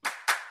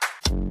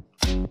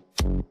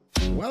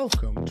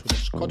Welcome to the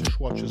Scottish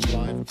Watches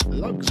Live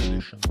Lugs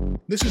edition.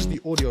 This is the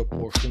audio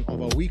portion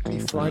of our weekly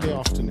Friday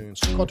afternoon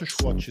Scottish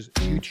Watches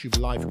YouTube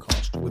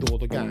livecast with all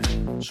the gang,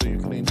 so you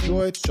can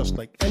enjoy it just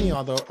like any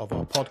other of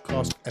our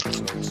podcast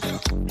episodes.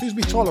 Please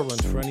be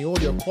tolerant for any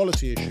audio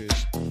quality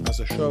issues, as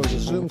the show is a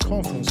Zoom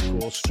conference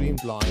call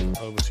streamed live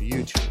over to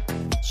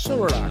YouTube.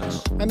 So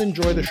relax and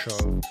enjoy the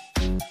show.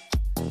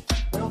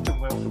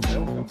 Welcome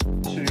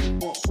to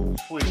what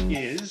hopefully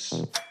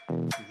is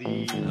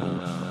the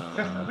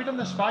fifth. Have we done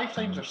this 5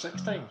 times or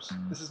 6 times?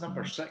 This is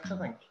number 6, I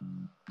think.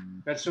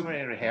 We had so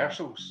many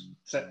rehearsals,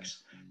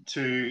 6,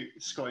 to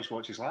Scottish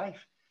Watches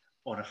Live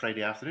on a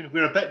Friday afternoon.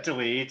 We're a bit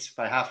delayed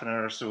by half an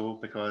hour or so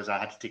because I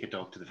had to take a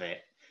dog to the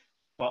vet.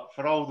 But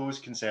for all those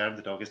concerned,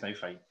 the dog is now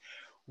fine.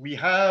 We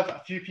have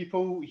a few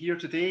people here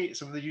today,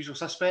 some of the usual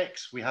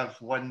suspects. We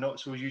have one not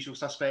so usual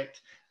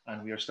suspect,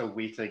 and we are still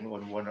waiting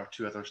on 1 or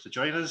 2 others to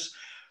join us.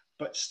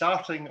 But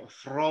starting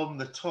from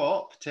the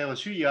top, tell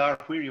us who you are,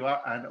 where you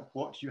are, and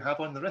what you have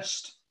on the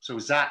wrist. So,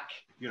 Zach,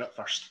 you're up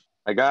first.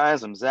 Hi,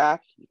 guys. I'm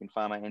Zach. You can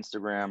find my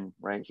Instagram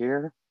right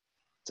here.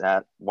 It's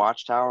at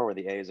Watchtower, where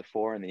the A is a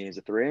 4 and the E is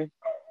a 3.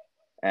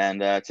 And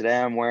today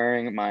I'm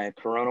wearing my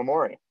Corona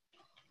Mori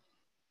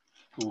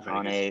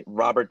on a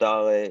Robert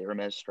Dale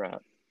Hermes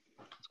strap.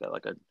 It's got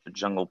like a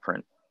jungle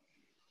print.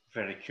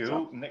 Very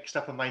cool. Next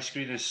up on my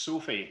screen is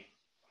Sophie.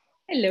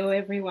 Hello,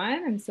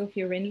 everyone. I'm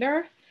Sophie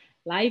Rindler,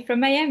 live from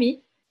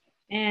Miami.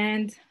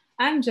 And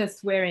I'm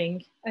just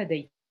wearing a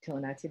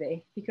Daytona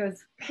today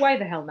because why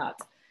the hell not?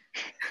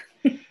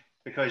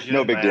 Because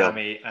you're in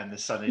Miami and the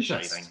sun is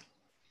shining.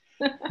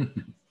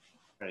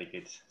 Very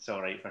good. It's all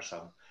right for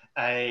some.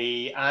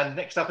 And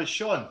next up is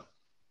Sean.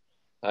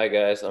 Hi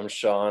guys, I'm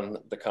Sean,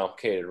 the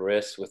complicated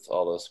wrist with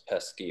all those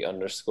pesky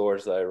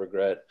underscores that I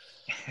regret.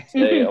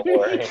 Today I'm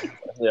wearing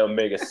the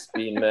Omega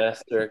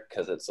Speedmaster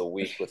because it's a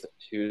week with a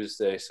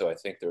Tuesday, so I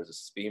think there was a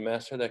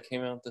Speedmaster that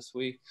came out this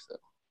week. So.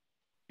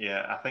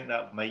 Yeah, I think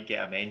that might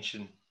get a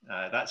mention.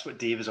 That's what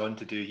Dave is on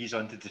to do. He's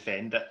on to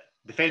defend it.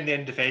 Defend the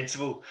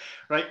indefensible.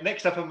 Right,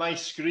 next up on my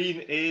screen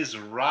is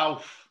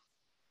Ralph.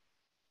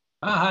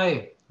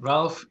 Hi,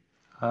 Ralph.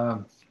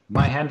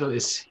 My handle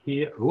is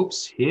here.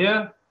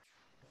 Here.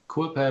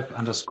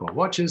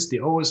 Coolpep_watches. The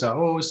O's are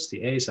O's,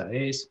 the A's are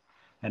A's,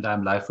 and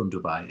I'm live from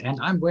Dubai. And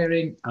I'm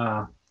wearing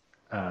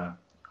Omega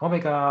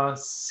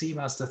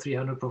Seamaster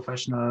 300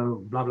 Professional,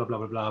 blah, blah, blah,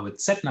 blah, blah, with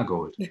Setna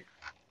Gold.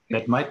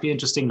 That might be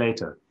interesting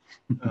later.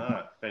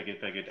 Very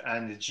good, very good.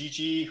 And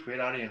Gigi, where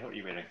are you and what are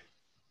you wearing?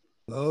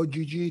 Hello,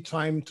 Gigi.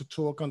 Time to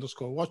talk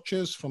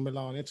 _watches from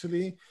Milan,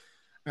 Italy.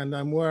 And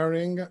I'm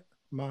wearing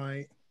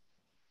my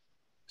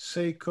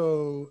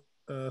Seiko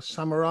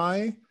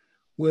Samurai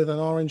with an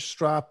orange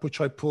strap, which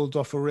I pulled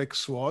off a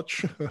Ricky's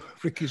watch.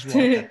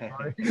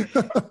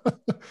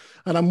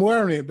 And I'm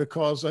wearing it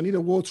because I need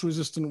a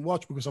water-resistant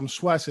watch because I'm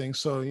sweating.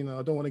 So,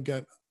 I don't want to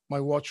get my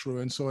watch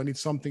ruined. So I need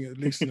something at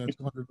least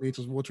 200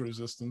 meters water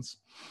resistance.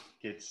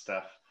 Good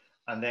stuff.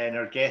 And then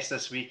our guest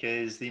this week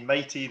is the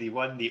mighty, the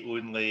one, the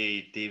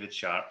only David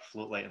Sharp,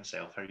 Floatlight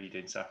himself. How are you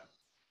doing, sir?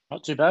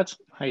 Not too bad.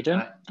 How you doing?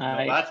 Not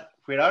bad.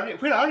 Where are you?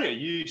 Where are you? Are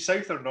you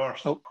south or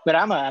north? Oh, where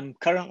am I? I'm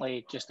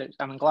currently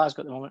I'm in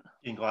Glasgow at the moment.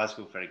 In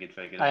Glasgow, very good,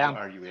 very good. I am.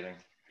 What are you wearing?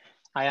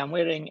 I am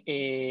wearing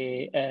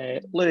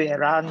a Louis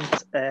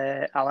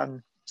Arand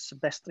Alan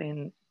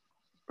Sebastian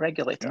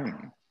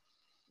regulator.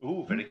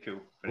 Oh, very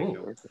cool. Very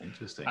cool.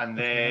 Interesting. And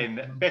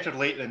then, better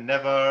late than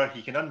never,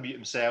 he can unmute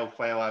himself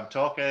while I'm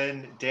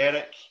talking.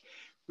 Derek,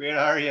 where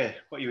are you?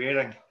 What are you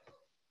wearing?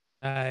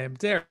 I'm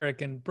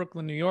Derek in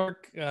Brooklyn, New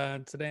York.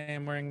 Today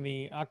I'm wearing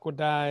the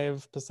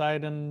Aquadive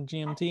Poseidon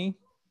GMT.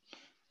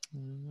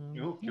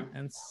 Cool.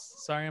 And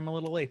sorry I'm a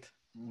little late.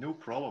 No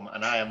problem.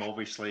 And I am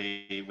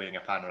obviously wearing a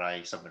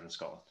Panerai somewhere in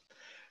Scotland.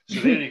 So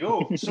there you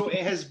go. So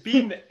it has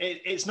been,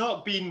 it's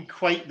not been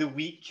quite the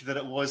week that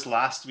it was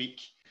last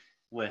week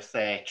with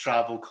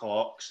travel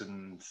clocks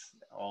and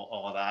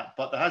all of that.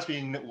 But there has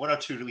been 1 or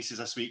 2 releases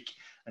this week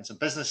and some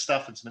business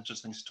stuff and some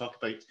interesting things to talk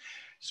about.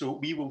 So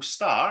we will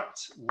start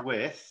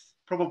with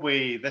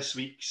probably this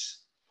week's,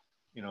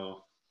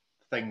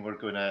 thing we're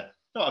going to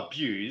not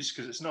abuse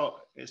because it's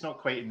not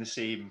quite in the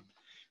same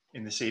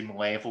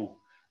level,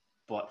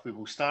 but we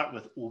will start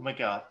with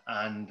Omega,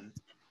 and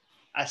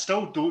I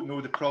still don't know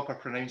the proper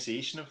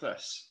pronunciation of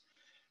this.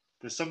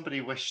 Does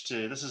somebody wish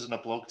to? This isn't a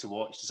blog to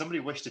watch. Does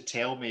somebody wish to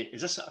tell me?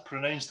 Is this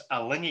pronounced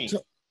Alinghi?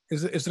 So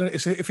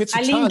if it's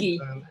Alinghi.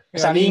 Italian,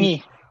 It's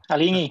Alinghi.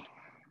 Alinghi.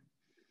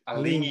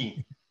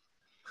 Alinghi.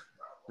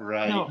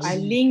 Right. No,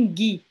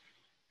 Alinghi.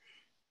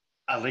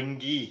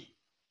 Alinghi.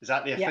 Is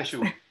that the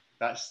official? Yeah.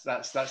 That's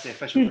the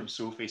official from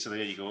Sophie. So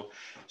there you go.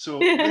 So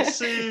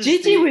this is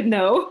Gigi would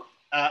know.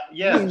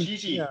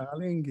 Gigi. Yeah,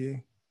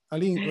 Alinghi.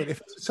 Alinghi. But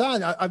if it's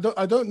Italian, I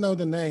don't know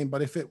the name,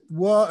 but if it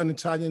were an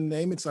Italian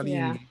name, it's Alinghi.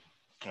 Yeah.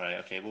 Right.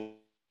 Okay. We'll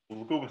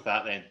go with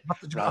that then. I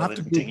have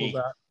to Google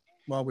that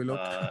while we look.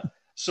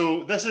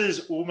 So this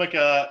is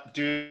Omega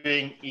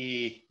doing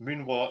a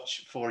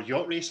moonwatch for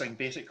yacht racing,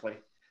 basically.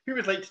 Who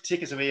would like to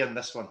take us away on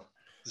this one?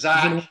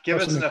 Zach,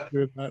 give us an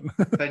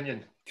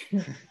opinion.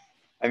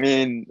 I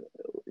mean,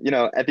 you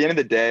know, at the end of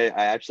the day,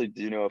 I actually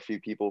do know a few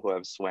people who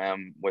have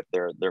swam with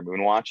their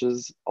moon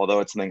watches, although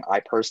it's something I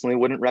personally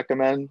wouldn't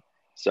recommend.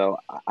 So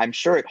I'm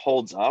sure it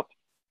holds up,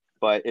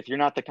 but if you're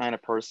not the kind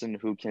of person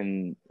who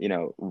can, you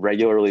know,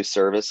 regularly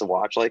service a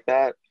watch like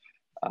that,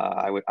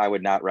 I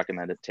would not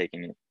recommend it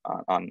taking it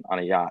on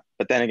a yacht.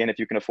 But then again, if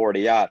you can afford a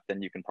yacht,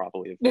 then you can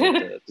probably afford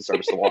to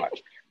service the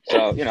watch.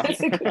 So, you know,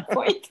 That's a good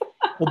point.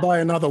 We'll buy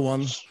another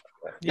one.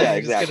 Yeah, you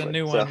exactly. Just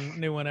get a So-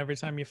 new one every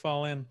time you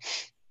fall in.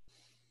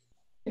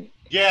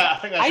 Yeah, I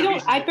think that's a I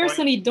reasonable point.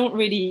 personally don't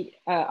really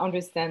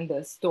understand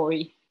the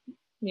story.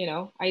 You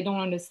know, I don't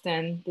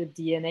understand the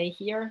DNA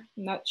here.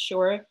 I'm not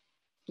sure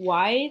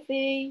why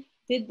they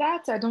did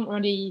that.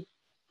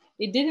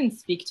 It didn't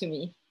speak to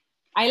me.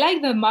 I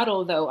like the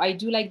model though. I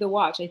do like the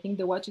watch. I think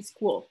the watch is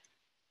cool.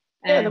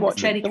 Yeah, And the watch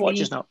aesthetically,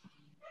 is not.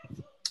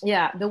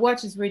 yeah, the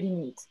watch is really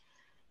neat.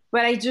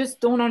 But I just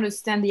don't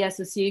understand the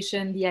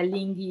association, the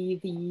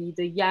Alinghi,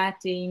 the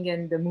yachting,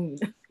 and the moon.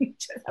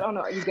 I don't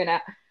know. You're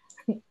gonna.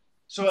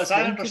 So as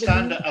I Explain to the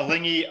understand moon. it,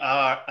 Alinghi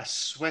are a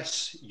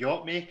Swiss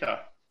yacht maker,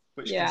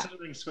 which Yeah.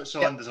 considering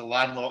Switzerland is a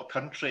landlocked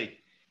country,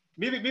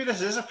 maybe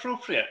this is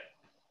appropriate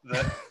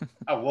that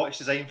a watch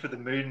designed for the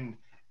moon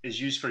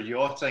is used for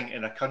yachting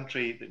in a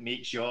country that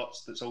makes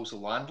yachts that's also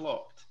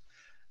landlocked.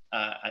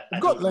 I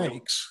We've got don't know.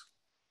 lakes.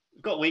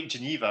 We've got Lake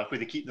Geneva where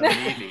they keep their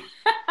navy.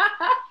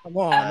 Come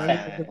on,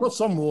 they've got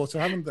some water,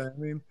 haven't they? I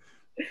mean,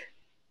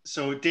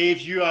 So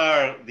Dave, you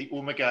are the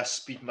Omega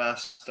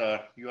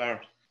Speedmaster. You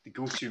are the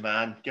go-to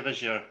man. Give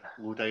us your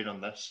lowdown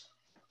on this.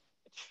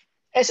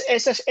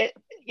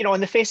 You know,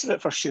 on the face of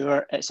it, for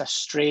sure, it's a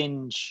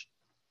strange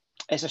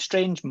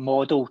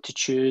model to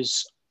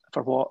choose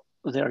for what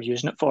they're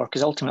using it for,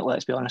 because ultimately,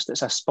 let's be honest,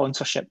 it's a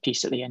sponsorship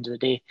piece at the end of the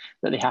day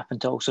that they happen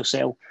to also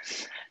sell.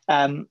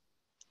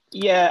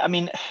 Yeah, I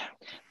mean,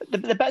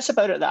 the bits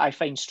about it that I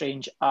find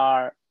strange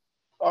are,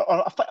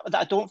 or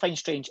that I don't find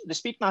strange. The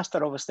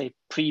Speedmaster, obviously,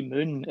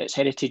 pre-Moon, its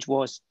heritage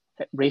was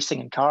racing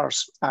in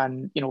cars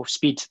and, you know,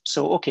 speed.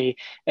 So okay,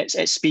 it's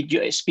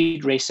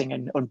speed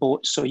racing on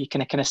boats. So you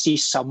can kind of see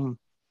some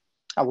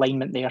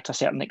alignment there to a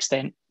certain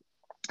extent.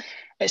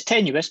 It's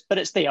tenuous, but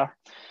it's there.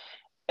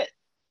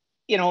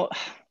 You know,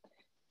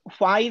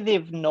 why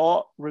they've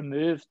not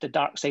removed the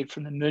dark side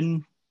from the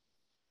moon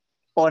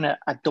on it,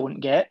 I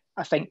don't get.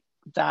 I think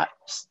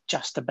that's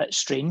just a bit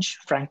strange,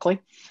 frankly.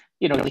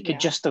 You know, they could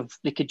just have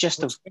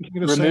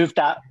removed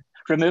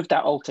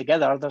that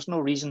altogether. There's no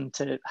reason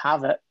to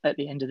have it at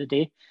the end of the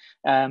day.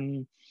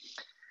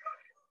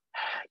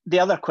 The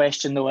other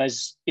question though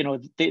is, you know,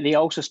 they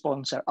also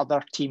sponsor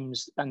other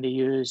teams and they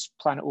use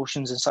Planet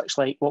Oceans and such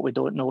like. What we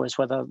don't know is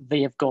whether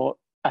they have got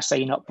a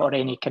sign up or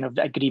any kind of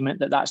agreement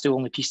that that's the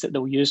only piece that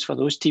they'll use for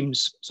those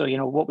teams. So, you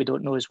know, what we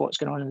don't know is what's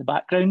going on in the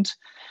background.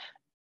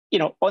 You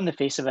know, on the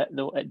face of it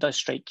though, it does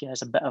strike you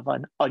as a bit of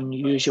an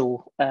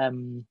unusual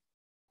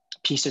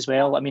piece as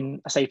well. I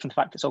mean, aside from the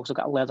fact it's also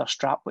got a leather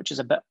strap, which is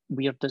a bit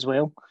weird as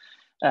well.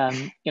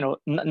 You know,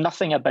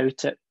 nothing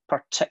about it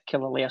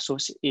particularly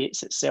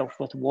associates itself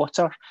with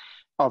water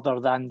other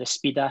than the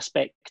speed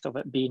aspect of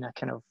it being a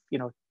kind of, you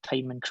know,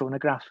 time and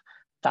chronograph.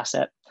 That's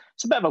it.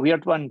 It's a bit of a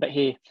weird one, but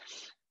hey,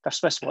 they're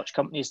Swiss watch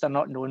companies. They're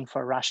not known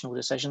for rational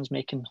decisions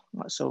making.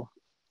 So,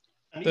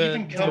 and it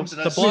even comes in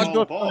a blog small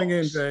you're box. coming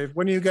in, Dave.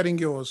 When are you getting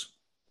yours?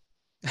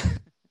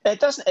 it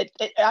doesn't. It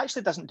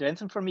actually doesn't do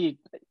anything for me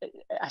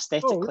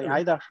aesthetically really?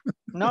 either.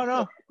 No,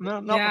 not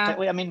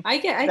particularly. I mean, I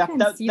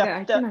can see that.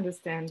 I can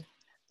understand.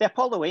 The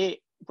Apollo 8,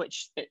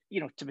 which,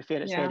 you know, to be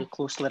fair, it's very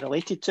closely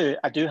related to.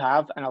 I do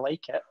have, and I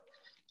like it.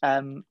 I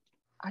don't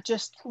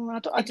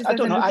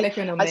know. Like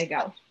an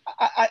Omega.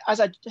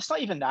 It's not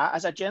even that.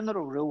 As a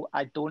general rule,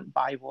 I don't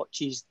buy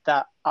watches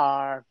that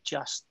are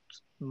just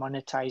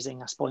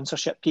monetizing a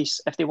sponsorship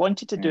piece. If they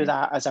wanted to do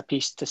that as a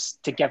piece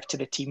to give to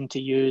the team to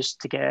use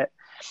to get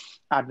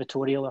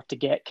advertorial or to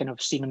get kind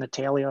of seen on the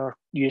telly or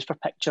used for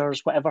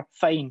pictures, whatever,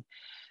 fine.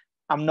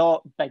 I'm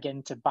not big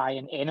into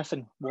buying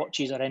anything,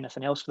 watches or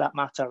anything else for that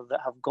matter,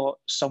 that have got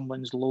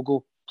someone's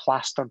logo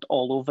plastered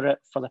all over it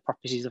for the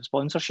purposes of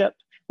sponsorship.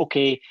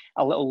 Okay,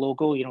 a little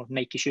logo, you know,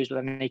 Nike shoes with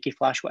a Nike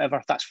flash,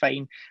 whatever, that's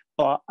fine.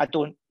 But I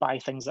don't buy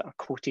things that are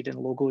coated in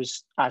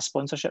logos as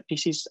sponsorship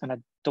pieces, and I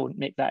don't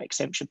make that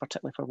exception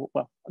particularly for,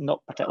 well,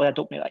 not particularly, I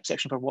don't make that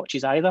exception for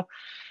watches either.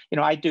 You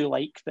know, I do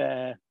like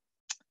they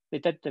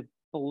did the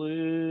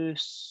blue, I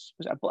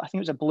think it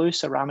was a blue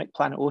ceramic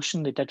Planet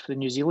Ocean they did for the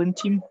New Zealand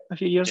team a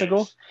few years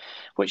ago,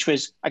 which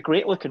was a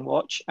great looking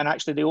watch. And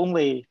actually the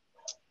only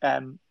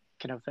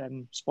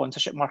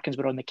sponsorship markings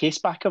were on the case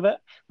back of it.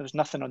 There was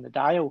nothing on the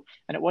dial,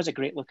 and it was a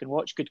great looking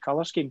watch, good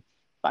colour scheme.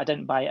 But I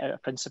didn't buy it out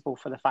of principle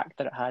for the fact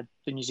that it had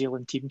the New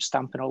Zealand team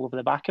stamping all over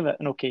the back of it.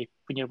 And okay,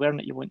 when you're wearing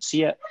it, you won't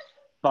see it.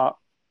 But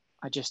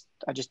I just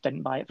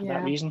didn't buy it for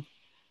that reason.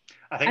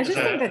 I just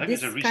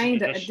think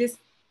that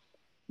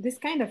this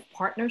kind of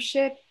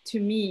partnership, to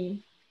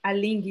me,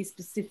 Alinghi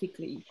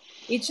specifically,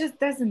 it just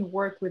doesn't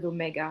work with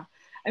Omega.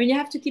 I mean, you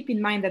have to keep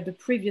in mind that the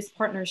previous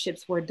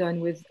partnerships were done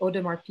with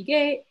Audemars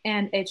Piguet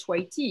and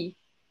HYT.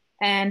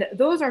 And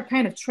those are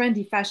kind of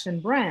trendy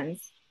fashion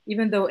brands.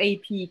 even though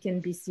AP can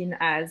be seen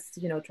as,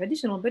 you know,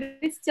 traditional, but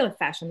it's still a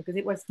fashion because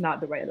it was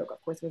not the royal oak,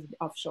 of course, it was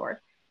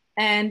offshore.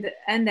 And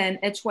then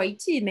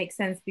HYT makes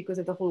sense because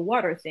of the whole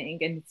water thing,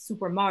 and it's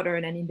super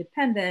modern and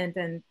independent,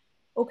 and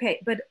okay,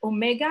 but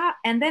Omega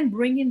and then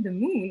bringing the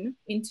moon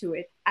into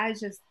it, I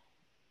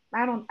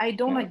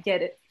don't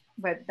get it.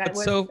 But that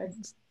was so.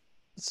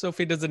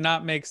 Sophie, does it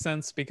not make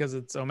sense because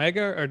it's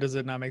Omega, or does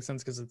it not make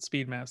sense because it's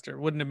Speedmaster?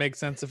 Wouldn't it make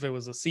sense if it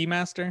was a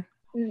Seamaster?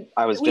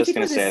 I was just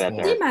going to say that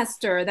there.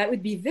 Seamaster, that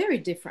would be very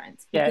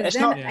different. Because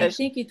I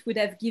think it would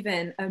have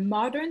given a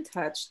modern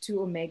touch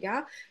to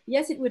Omega.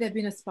 Yes, it would have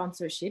been a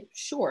sponsorship,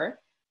 sure,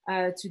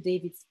 to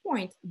David's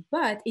point,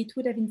 but it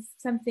would have been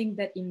something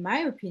that, in my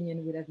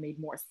opinion, would have made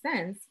more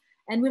sense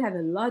and would have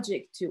a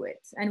logic to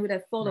it and would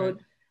have followed.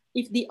 Right.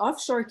 If the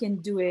offshore can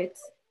do it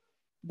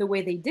the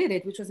way they did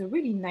it, which was a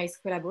really nice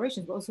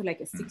collaboration, but also like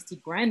a 60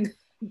 grand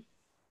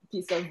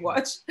piece of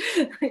watch,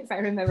 if I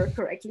remember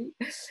correctly.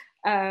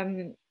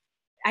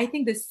 I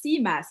think the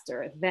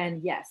Seamaster,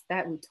 then yes,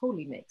 that would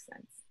totally make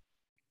sense.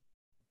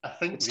 I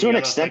think the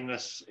other thing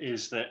this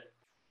is that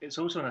it's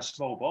also in a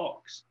small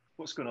box.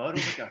 What's going on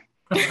over there?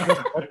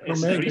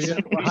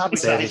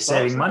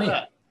 Saving money.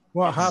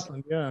 What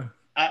happened? Yeah.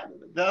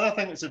 The other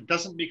thing that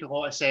doesn't make a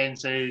lot of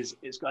sense is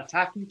it's got a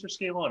tachymeter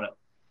scale on it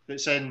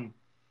that's in.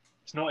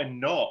 It's not in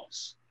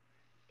knots.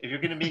 If you're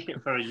going to make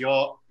it for a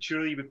yacht,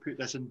 surely you would put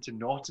this into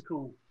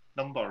nautical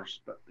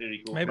numbers. But there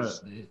you go. Maybe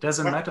it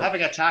doesn't matter.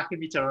 Having a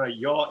tachymeter or a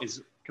yacht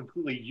is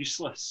completely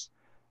useless.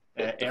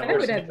 I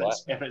would have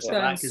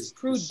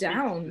screwed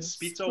down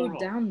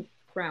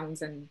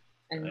crowns and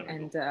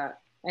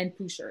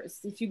pushers.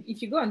 If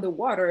you go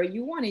underwater,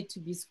 you want it to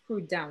be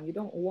screwed down. You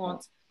don't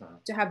want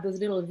to have those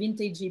little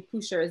vintagey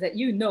pushers that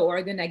you know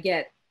are gonna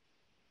get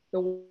the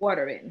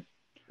water in.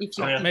 If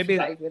you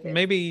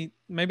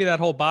maybe that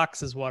whole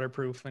box is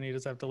waterproof and you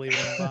just have to leave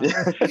it in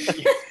the box.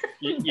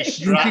 you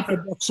strap the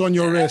box on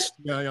your wrist.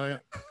 Yeah,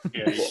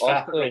 you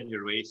strap it in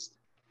your waist.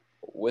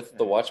 With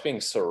the watch being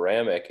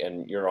ceramic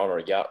and you're on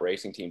a yacht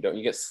racing team, don't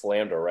you get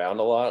slammed around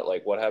a lot?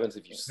 Like, what happens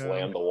if you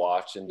slam the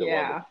watch into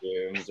one of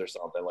the booms or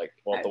something? Like,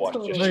 won't the watch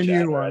just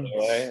shatter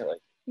anyway? Like,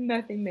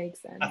 nothing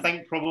makes sense. I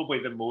think probably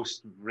the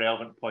most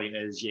relevant point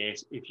is,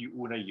 yes, if you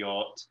own a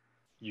yacht,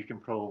 you can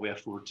probably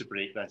afford to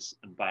break this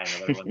and buy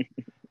another one.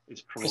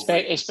 It's probably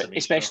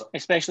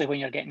especially when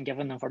you're getting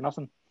given them for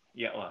nothing.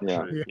 Yeah,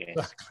 true.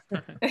 Yes.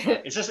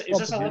 Is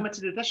this a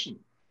limited edition?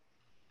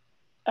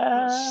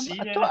 I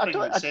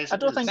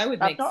don't think that would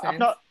make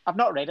sense. I've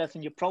not read it,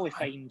 and you'll probably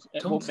find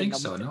it won't be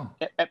numbered. No.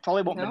 It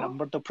probably won't be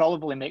numbered. They'll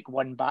probably make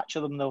one batch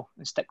of them though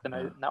and stick them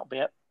out, and that'll be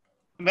it.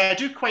 I mean, I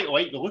do quite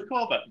like the look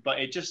of it, but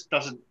it just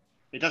doesn't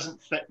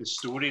fit the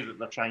story that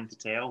they're trying to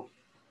tell.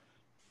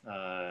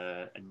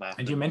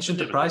 And you mentioned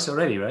the price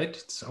already, right?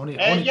 It's only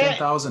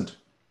 10,000.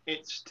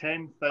 It's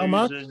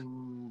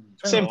 10,000.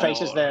 Same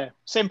price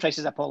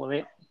as Apollo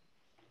 8.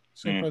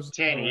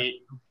 10.8,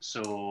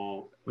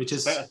 so which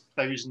is about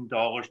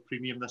 $1,000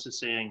 premium. This is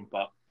saying,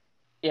 but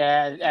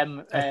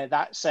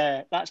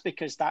that's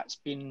because that's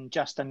been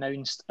just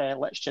announced.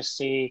 Let's just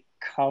say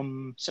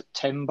come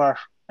September.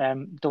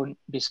 Don't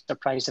be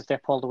surprised if the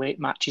Apollo 8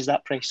 matches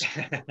that price.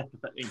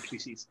 That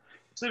increases.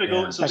 So there we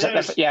go. So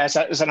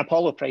it's an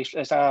Apollo price.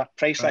 It's a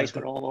price rise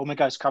for all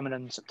Omegas coming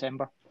in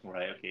September.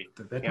 Right. Okay.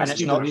 That must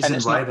be the reason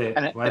why they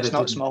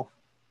not small.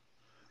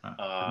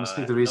 That must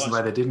be the reason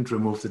why they didn't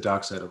remove the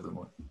dark side of the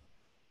moon.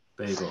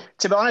 There you go.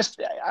 To be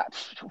honest,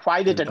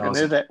 why they didn't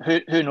remove it,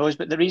 who knows?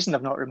 But the reason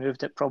they've not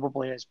removed it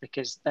probably is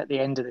because at the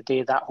end of the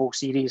day, that whole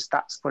series,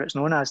 that's what it's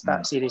known as.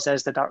 That series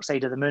is the Dark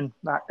Side of the Moon.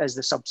 That is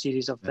the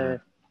sub-series of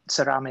the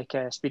ceramic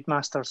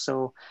Speedmaster.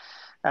 So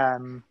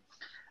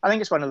I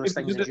think it's one of those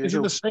things. Is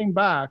it the same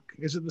back?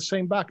 Is it the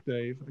same back,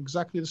 Dave?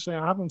 Exactly the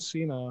same. I haven't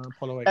seen a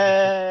Apollo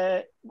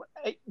 8.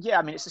 Yeah,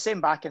 I mean it's the same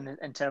back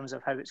in terms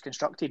of how it's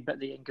constructed, but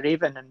the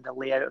engraving and the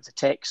layout of the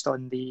text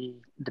on the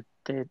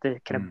kind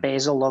of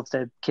bezel of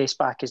the case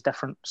back is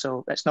different.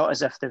 So it's not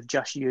as if they've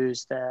just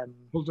used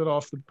pulled it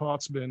off the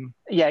parts bin.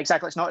 Yeah,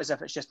 exactly. It's not as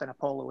if it's just an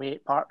Apollo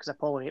 8 part, because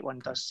Apollo 8 one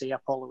does say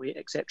Apollo 8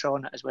 etc.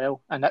 on it as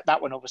well, and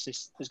that one obviously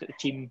has got the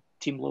team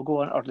logo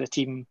on it, or the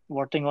team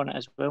wording on it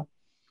as well.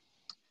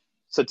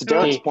 So to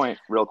Derek's point,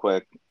 real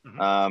quick,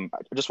 I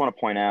just want to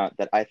point out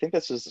that I think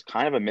this is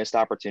kind of a missed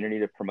opportunity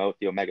to promote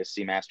the Omega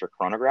Seamaster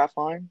chronograph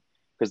line,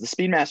 because the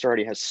Speedmaster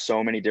already has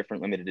so many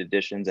different limited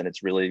editions, and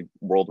it's really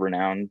world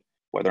renowned,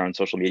 whether on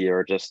social media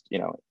or just,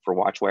 for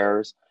watch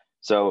wearers.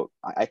 So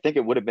I think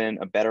it would have been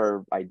a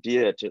better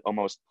idea to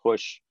almost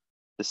push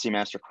the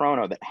Seamaster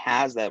Chrono that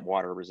has that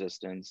water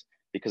resistance,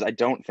 because I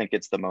don't think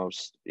it's the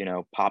most,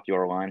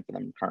 popular line for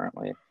them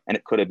currently, and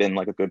it could have been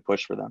like a good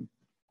push for them.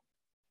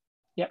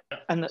 Yeah,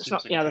 and it's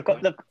not.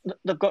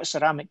 They've got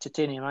ceramic,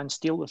 titanium, and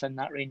steel within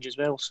that range as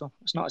well. So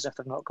it's not as if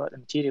they've not got the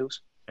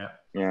materials.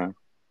 Yeah.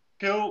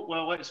 Cool.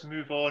 Well, let's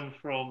move on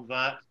from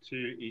that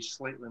to a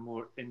slightly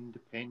more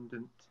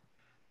independent.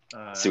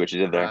 See what you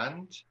did there.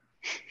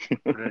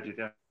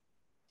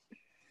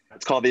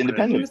 It's called the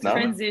Independence now.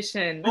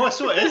 Transition. Oh,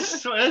 so it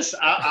is.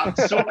 I'm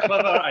so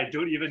clever. I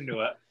don't even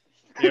know it.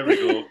 There we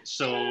go.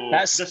 So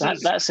that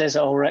says it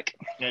all, Rick.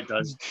 Yeah, it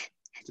does.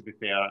 To be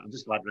fair, I'm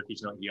just glad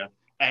Ricky's not here.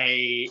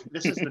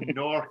 This is the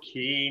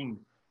Norqain.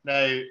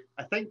 Now,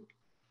 I think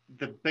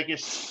the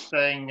biggest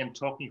thing and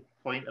talking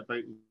point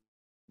about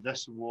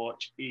this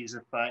watch is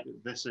the fact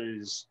that this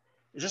is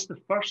this the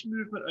first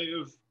movement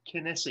out of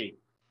Kenisei?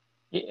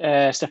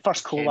 It's the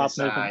first collab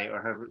movement.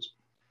 Or however it's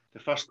the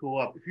first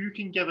collab. Who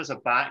can give us a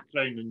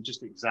background on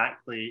just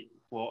exactly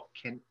what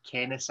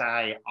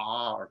Kenisei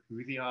are, or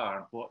who they are,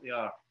 and what they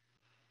are?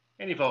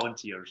 Any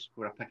volunteers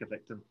where I pick a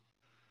victim?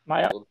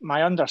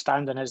 My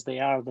understanding is they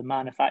are the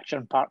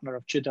manufacturing partner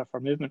of Tudor for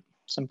movement.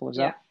 Simple as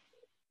that.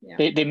 Yeah.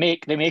 They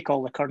make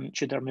all the current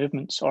Tudor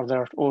movements or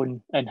their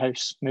own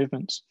in-house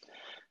movements.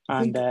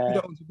 I think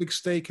Tudor owns a big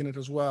stake in it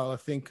as well. I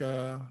think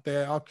their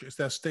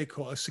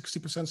stakeholder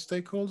 60%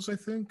 stakeholders. I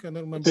think I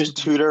don't remember. There's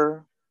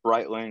Tudor,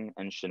 Breitling,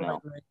 and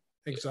Chanel.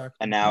 Exactly.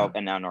 And now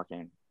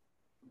Norqain.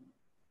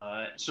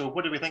 So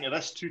what do we think of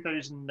this?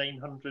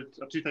 2,900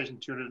 or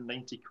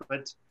 2,290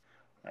 quid.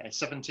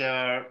 70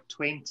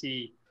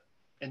 20.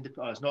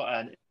 It's not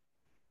an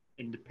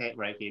independent,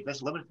 right? Okay,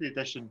 this limited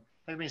edition.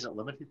 How many is it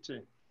limited to? I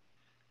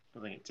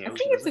don't think it tells. I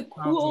think it's a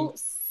cool,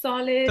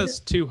 solid. That's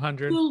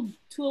 200.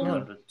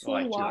 Tool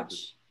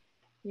watch.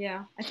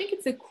 Yeah, I think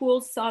it's a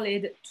cool,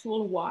 solid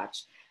tool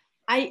watch.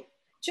 I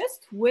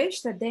just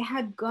wish that they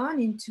had gone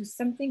into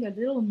something a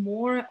little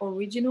more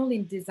original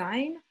in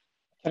design.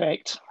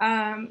 Correct.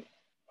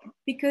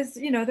 Because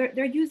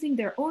they're using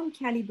their own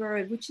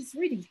caliber, which is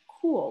really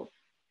cool.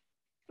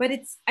 But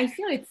I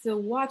feel it's a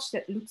watch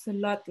that looks a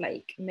lot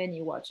like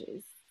many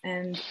watches,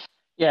 and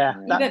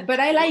but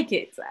I like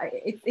it.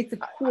 It's a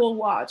cool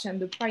watch, and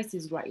the price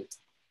is right.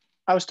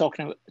 I was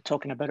talking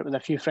about it with a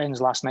few friends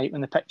last night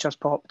when the pictures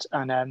popped,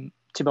 and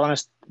to be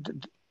honest,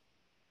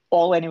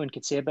 all anyone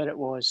could say about it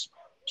was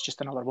it's just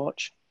another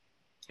watch.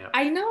 Yeah.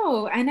 I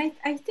know, and I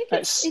think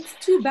it's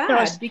too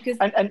bad because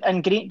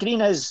and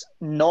green is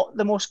not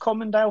the most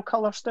common dial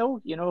color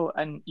still,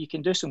 and you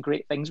can do some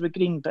great things with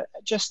green, but I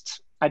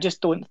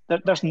just don't.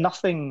 There's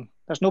nothing.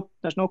 There's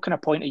no kind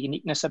of point of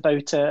uniqueness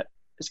about it.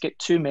 It's got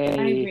too many.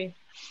 I agree.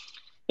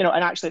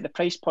 And actually at the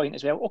price point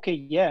as well. Okay,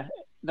 yeah,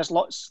 there's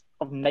lots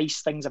of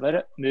nice things about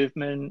it.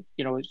 Movement,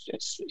 it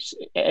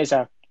is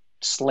a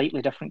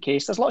slightly different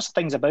case. There's lots of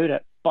things about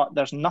it, but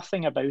there's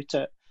nothing about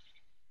it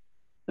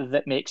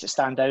that makes it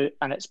stand out,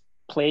 and it's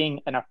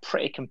playing in a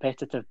pretty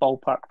competitive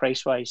ballpark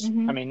price wise.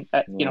 Mm-hmm. I mean,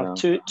 $2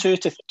 to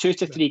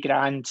 $3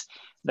 grand.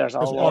 There's a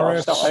lot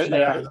of stuff out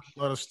there. A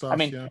lot of stuff. I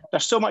mean,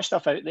 there's so much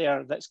stuff out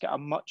there that's got a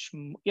much,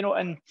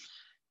 and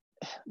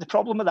the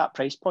problem with that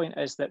price point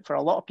is that for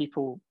a lot of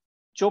people,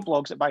 Joe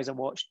Bloggs that buys a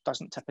watch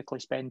doesn't typically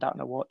spend that on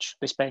a watch.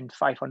 They spend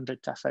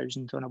 500 to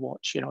 1,000 on a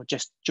watch,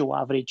 just Joe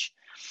average.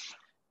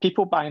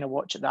 People buying a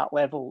watch at that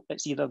level,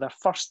 it's either their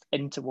first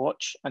into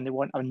watch and they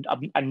want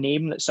a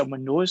name that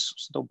someone knows.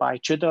 So they'll buy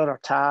Tudor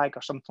or Tag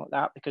or something like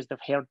that because they've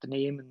heard the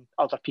name and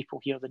other people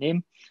hear the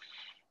name.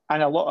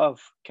 And a lot of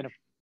kind of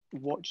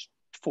watch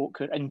folk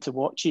who are into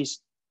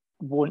watches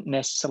won't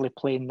necessarily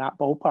play in that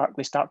ballpark.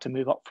 They start to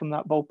move up from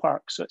that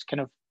ballpark. So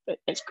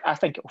I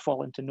think it will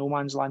fall into no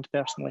man's land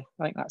personally.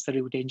 I think that's the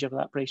real danger of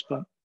that price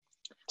point.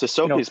 To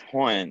Sophie's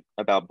point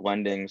about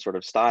blending sort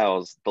of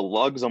styles, the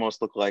lugs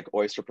almost look like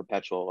Oyster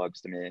Perpetual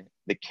lugs to me.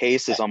 The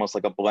case is almost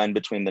like a blend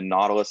between the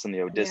Nautilus and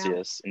the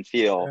Odysseus in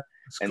feel.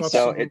 Yeah, and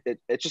so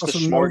it's just a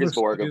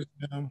smorgasbord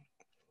of...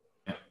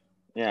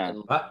 Yeah.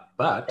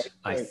 But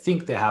I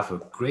think they have a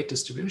great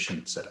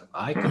distribution setup.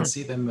 I can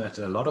see them at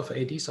a lot of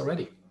ADs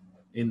already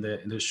in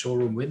the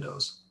showroom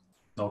windows.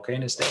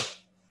 Norqain is there.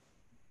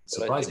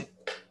 Surprising.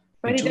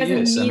 But it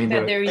doesn't mean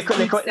that there is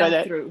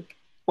sell-through.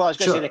 Well, I was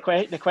going to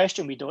say the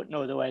question we don't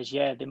know though is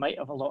they might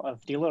have a lot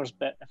of dealers,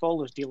 but if all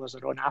those dealers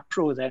are on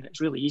Apro, then it's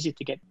really easy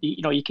to get.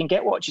 You can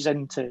get watches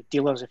into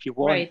dealers if you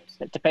want. Right.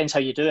 It depends how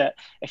you do it.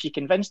 If you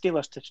convince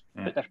dealers to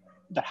put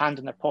their hand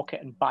in their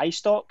pocket and buy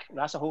stock,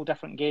 that's a whole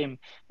different game.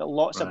 But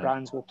lots of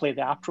brands will play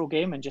the Apro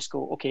game and just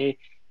go, okay,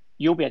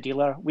 you'll be a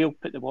dealer, we'll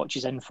put the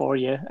watches in for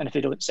you, and if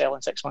they don't sell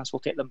in 6 months,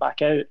 we'll take them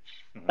back out.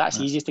 That's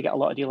easy to get a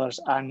lot of dealers,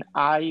 and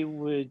I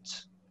would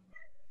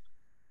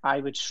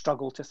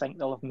struggle to think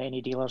they'll have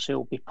many dealers who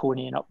will be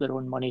ponying up their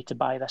own money to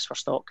buy this for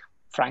stock,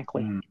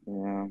 frankly.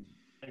 Yeah.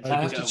 I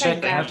have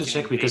to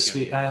check because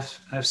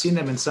I've seen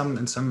them in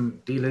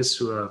some dealers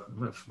who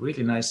have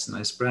really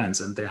nice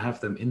brands, and they have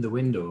them in the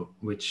window,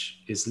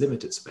 which is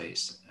limited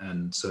space,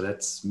 and so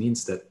that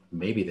means that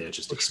maybe they're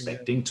just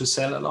expecting to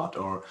sell a lot,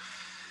 or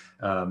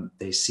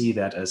they see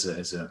that as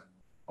a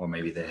or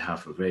maybe they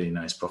have a really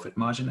nice profit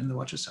margin in the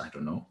watches. I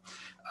don't know.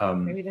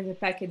 Maybe there's a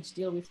package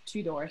deal with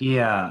Tudor.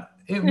 Yeah,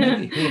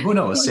 maybe. Who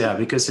knows? Yeah,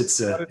 because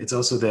it's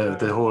also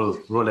the whole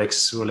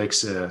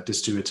Rolex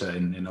distributor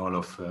in all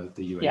of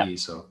the UAE. Yeah.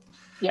 So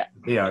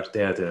they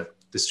are the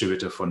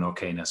distributor for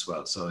Norqain as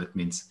well. So it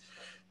means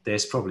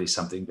there's probably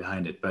something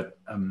behind it. But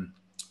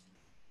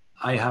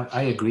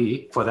I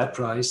agree. For that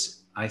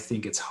price, I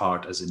think it's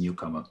hard as a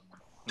newcomer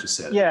to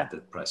sell at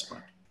that price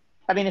point.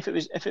 I mean, if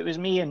it was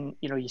me and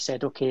you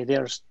said, okay,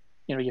 there's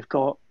you've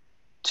got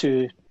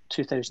two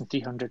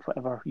 2,300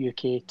 whatever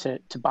UK to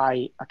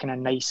buy a kind of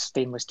nice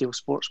stainless steel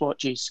sports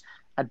watches,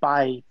 I'd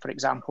buy, for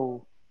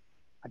example,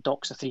 a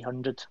Doxa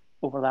 300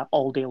 over that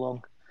all day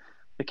long,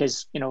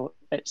 because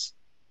it's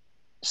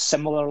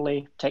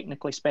similarly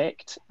technically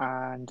spec'd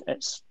and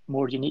it's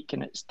more unique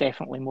and it's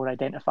definitely more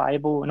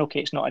identifiable. And okay,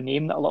 it's not a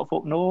name that a lot of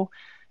folk know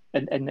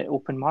in the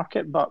open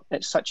market, but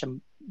it's such a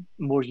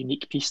more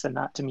unique piece than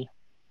that to me.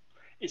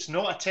 It's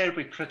not a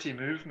terribly pretty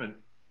movement,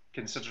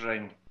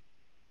 considering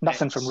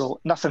nothing from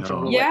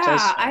Rolex.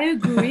 Yeah, I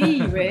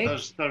agree, Rick.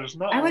 There's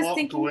not. I was a lot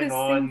thinking going the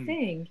on same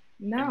thing.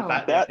 No,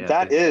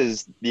 that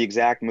is the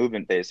exact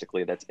movement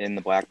basically that's in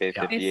the Black Bay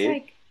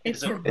 58.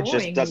 It's it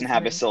just doesn't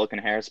have a silicon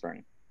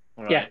hairspring.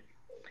 Right. Yeah.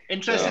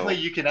 Interestingly,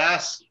 you can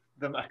ask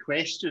them a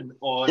question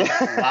on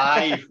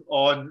live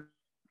on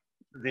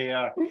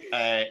their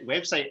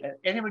website.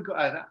 Anyone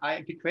got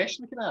a good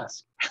question we can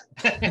ask?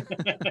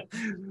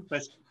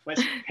 let's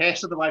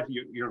pester them live.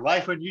 You're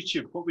live on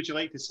YouTube. What would you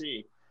like to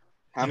say?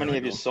 How many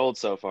have you sold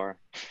so far?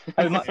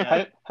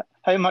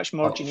 How much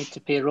more do you need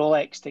to pay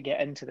Rolex to get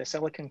into the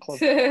Silicon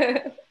Club?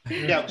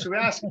 Yeah, so we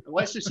ask.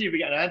 Let's just see if we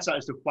get an answer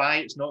as to why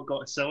it's not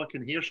got a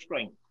silicon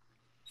hairspring.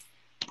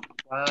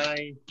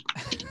 Why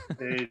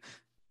did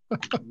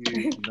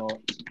you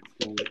not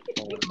go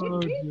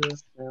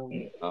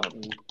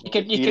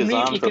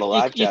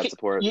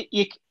for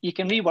You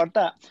can reword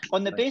that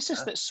on the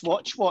basis that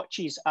Swatch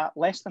watches at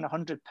less than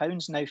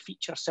 £100 now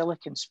feature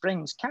silicon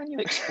springs. Can you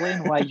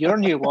explain why your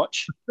new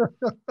watch?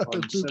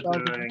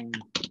 Considering...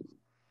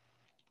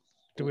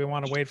 Do we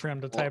want to wait for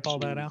him to type all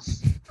that out?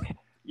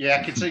 Yeah,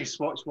 I can say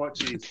Swatch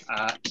watches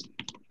at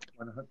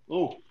 100.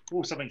 Oh,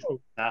 something's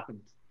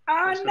happened.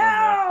 Oh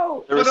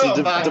no! There was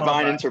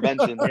divine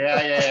intervention.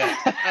 Yeah.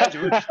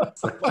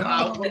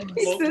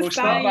 We'll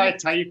start by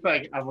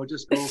typing and we'll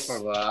just go for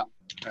that.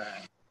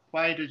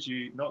 Why did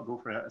you not go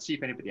for it? Let's see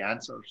if anybody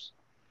answers.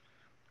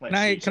 Can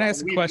I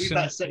ask a question?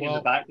 Leave that sitting in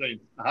the background.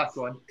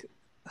 Go on.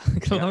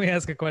 Let me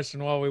ask a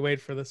question while we wait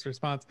for this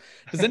response.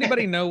 Does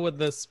anybody know what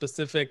the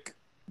specific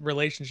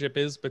relationship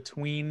is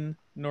between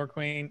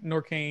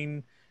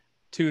Norqain,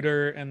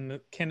 Tudor, and the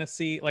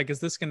Kinnessy? Like, is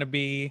this going to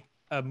be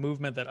a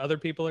movement that other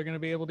people are going to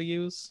be able to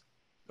use,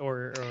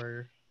 or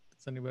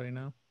does anybody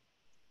know?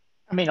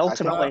 I mean,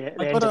 ultimately, at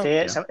the end of the day,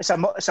 it's a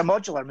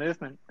modular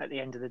movement. At the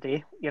end of the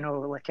day,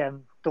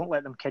 don't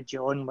let them kid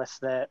you on with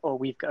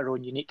we've got our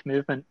own unique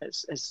movement.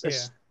 It's as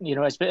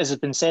has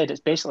been said,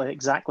 it's basically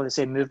exactly the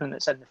same movement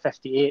that's in the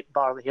 58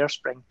 bar the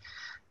hairspring.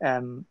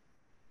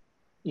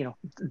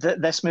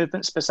 This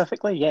movement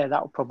specifically,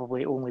 that'll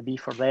probably only be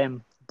for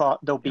them. But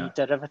there'll be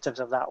derivatives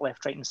of that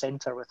left, right, and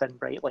centre within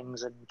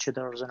Breitlings and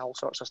Tudors and all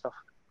sorts of stuff.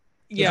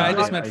 Yeah, I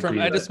just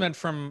meant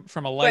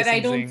from a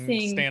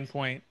licensing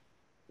standpoint.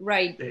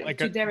 Right. Like,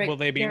 will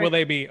they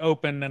be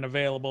open and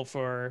available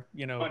for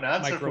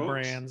micro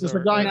brands?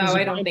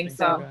 I don't think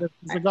so.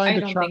 There's a guy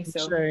in the chat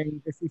who's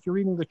saying, if you're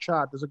reading the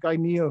chat, there's a guy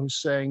Neo who's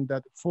saying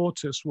that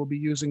Fortis will be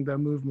using their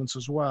movements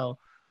as well.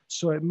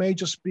 So it may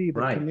just be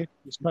that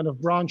it's kind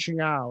of branching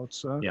out.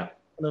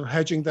 Of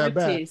hedging their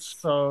bets.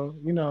 So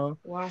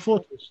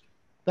Fortis.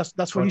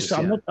 That's what he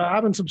said. I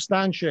haven't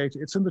substantiated.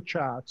 It's in the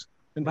chat.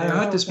 I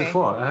heard this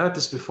before.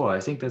 I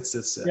think that's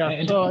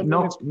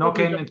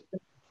Norqain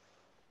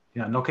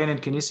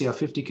and Kinnessy are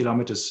 50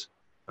 kilometers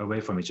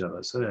away from each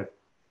other, so they're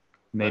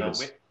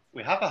neighbors.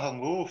 We have a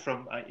hello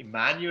from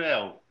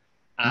Emmanuel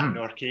at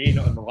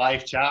Norqain on the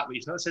live chat, but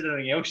he's not said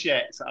anything else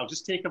yet. So I'll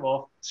just take him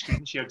off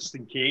screen share just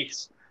in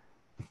case.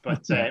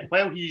 But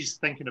while he's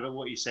thinking about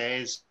what he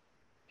says,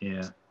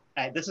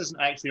 this isn't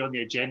actually on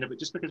the agenda, but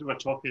just because we're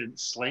talking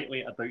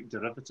slightly about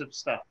derivative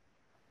stuff,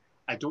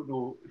 I don't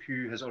know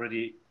who has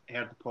already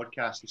heard the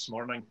podcast this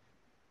morning.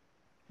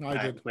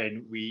 I did.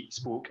 When we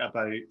spoke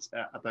about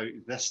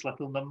this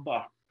little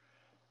number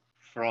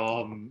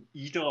from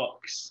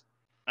eDocs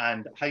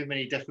and how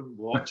many different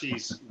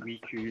watches we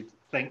could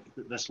think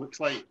that this looks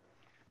like.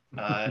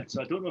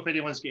 So I don't know if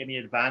anyone's got any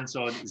advance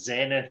on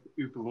Zenith,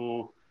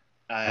 Hublot.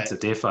 That's a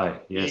DeFi,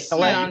 yes.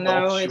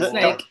 No,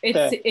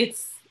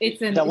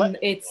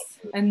 it's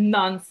a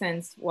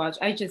nonsense watch.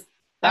 I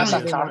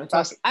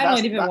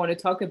don't even want to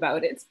talk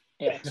about it.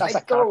 Yeah, that's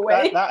a car.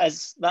 That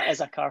is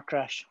a car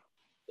crash.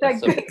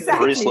 Exactly.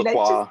 Maurice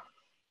Lacroix.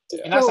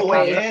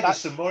 There's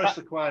some Maurice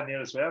Lacroix in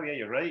there as well. Yeah,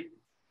 you're right.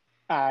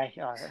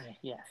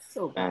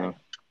 So bad.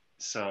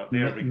 So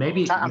there we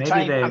go. I'm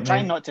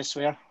trying not to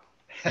swear.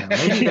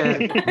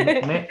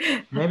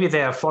 Maybe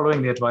they are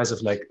following the advice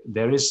of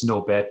there is no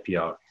bad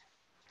PR.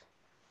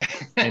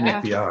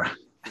 NPR.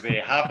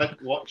 They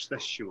haven't watched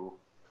this show.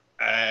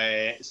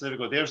 So there we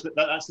go.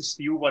 That's the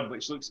steel one,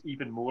 which looks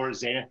even more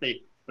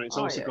Zenithy, but it's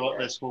also got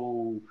this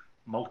whole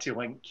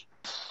multi-link,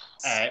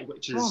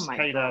 which is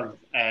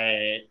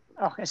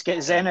it's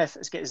got Zenith.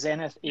 It's got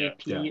Zenith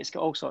AP. It's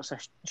got all sorts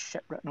of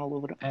shit written all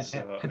over it.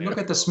 And look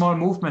at the small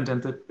movement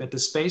and the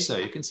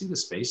spacer. You can see the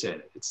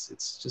spacer. It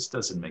just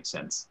doesn't make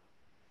sense.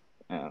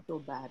 So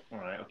bad. All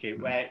right. Okay.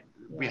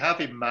 We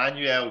have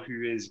Emmanuel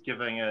who is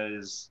giving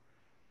us.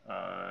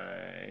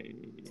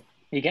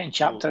 You're getting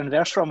chapter and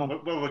verse from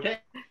him. We're getting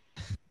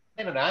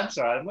an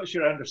answer. I'm not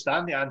sure I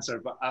understand the answer,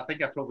 but I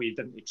think I probably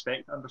didn't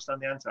expect to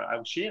understand the answer.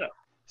 I'll share it,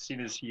 seeing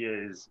as he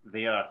is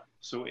there.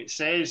 So it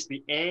says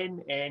the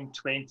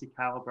NN20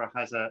 caliber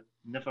has a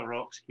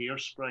Nivarox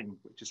hairspring,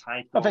 which is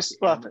high quality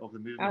of the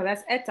movement. Oh,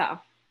 that's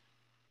ETA.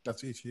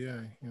 That's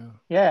ETA, yeah.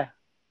 Yeah.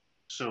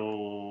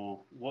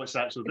 So what's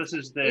that? So this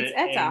is the... It's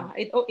ETA.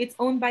 It's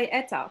owned by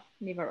ETA,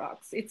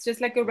 Nivarox. It's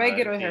just like a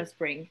regular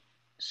hairspring.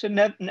 So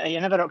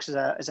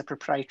Nivarox is a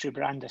proprietary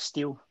brand of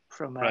steel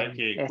from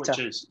ETA. Which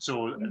is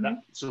so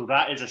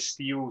that is a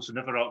steel. So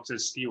Nivarox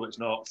is steel. It's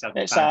not some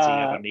fancy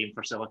other name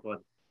for silicone.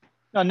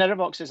 No,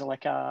 Nivarox is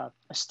like a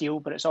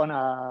steel, but it's on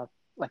a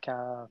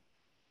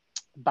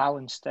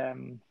balanced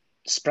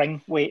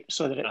spring weight,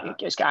 so that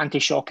it's got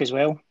anti-shock as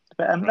well.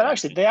 But they're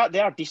actually they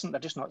are decent.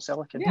 They're just not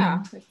silicone.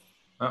 Yeah,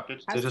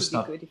 they're just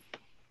not. Good.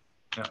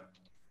 Yeah.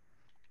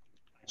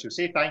 So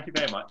say thank you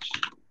very much.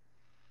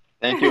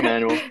 Thank you,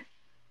 Emmanuel.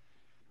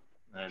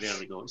 There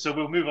we go. So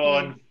we'll move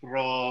on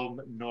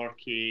from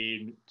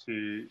Norcane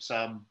to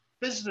some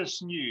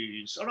business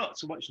news, or not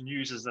so much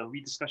news as a wee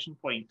discussion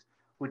point.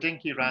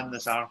 Hodinkee ran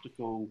this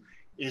article,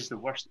 is the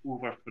worst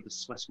over for the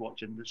Swiss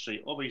watch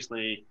industry?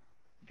 Obviously,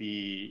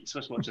 the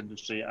Swiss watch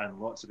industry and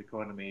lots of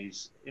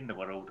economies in the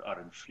world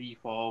are in free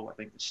fall. I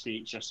think the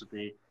States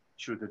yesterday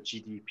showed their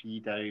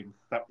GDP down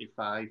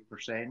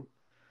 35%.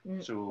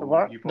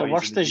 So the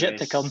worst is yet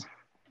to come.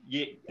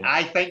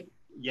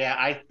 Yeah,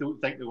 I don't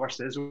think the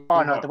worst is over.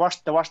 Oh no, the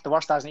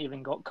worst hasn't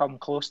even come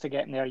close to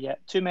getting there yet.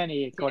 Too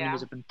many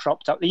economies have been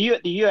propped up. The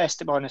US,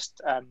 to be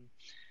honest,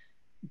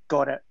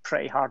 got it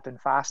pretty hard and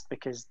fast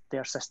because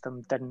their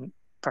system didn't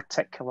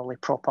particularly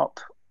prop up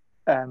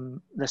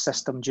the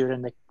system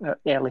during the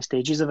early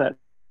stages of it.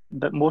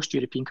 But most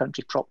European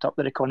countries propped up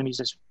their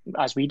economies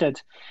as we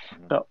did.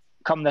 But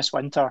come this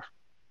winter,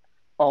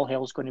 all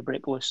hell's going to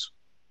break loose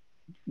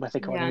with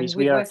economies. Yeah,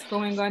 and with what's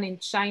going on in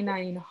China,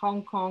 in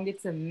Hong Kong,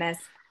 it's a mess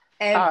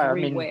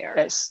everywhere.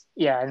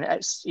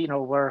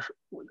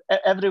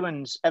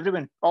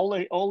 All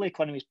the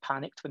economies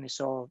panicked when they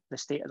saw the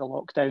state of the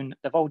lockdown.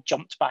 They've all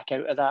jumped back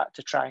out of that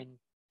to try and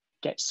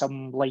get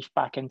some life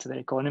back into their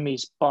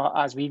economies. But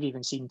as we've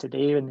even seen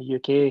today in the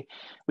UK,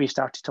 we've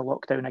started to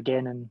lock down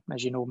again, and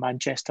as you know,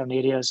 Manchester and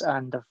areas,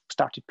 and they've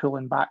started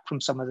pulling back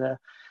from some of the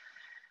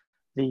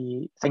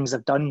things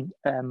they've done.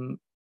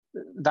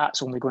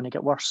 That's only going to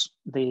get worse.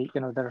 They're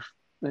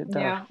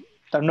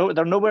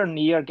nowhere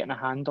near getting a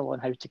handle on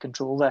how to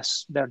control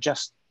this. They're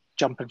just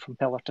jumping from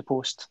pillar to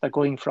post. They're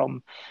going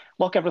from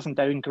lock everything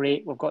down,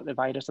 great, we've got the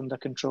virus under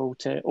control,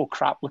 to oh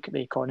crap, look at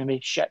the economy,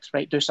 shit,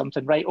 right, do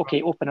something, right,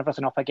 okay, open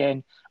everything up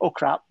again, oh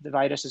crap, the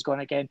virus is gone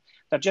again.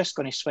 They're just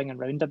going to swing and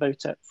round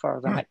about it for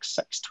the next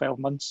 6-12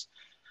 months.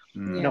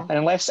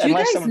 Unless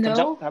someone comes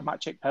up with a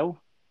magic pill.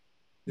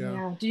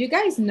 Yeah. Do you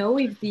guys know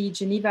if the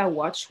Geneva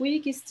Watch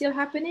Week is still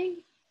happening?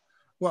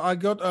 Well, I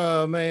got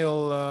a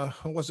mail, I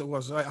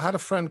had a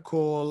friend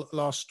call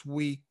last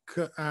week,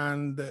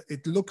 and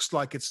it looks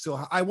like it's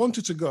still, I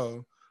wanted to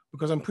go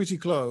because I'm pretty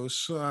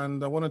close,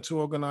 and I wanted to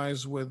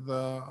organize with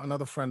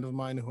another friend of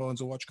mine who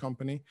owns a watch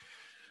company.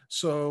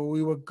 So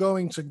we were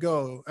going to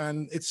go,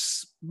 and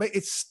it's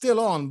still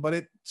on, but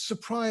it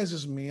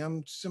surprises me.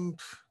 Me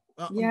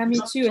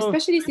too,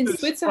 especially since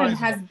Switzerland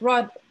has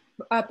brought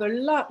up a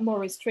lot more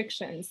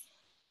restrictions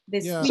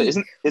this week.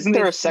 So isn't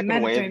there a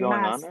second wave going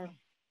on there?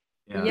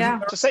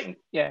 The second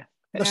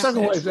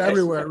wave is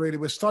everywhere, really.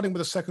 We're starting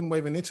with a second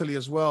wave in Italy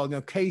as well.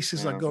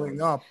 Cases are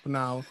going up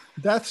now.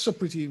 Deaths are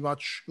pretty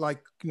much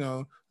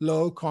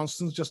low,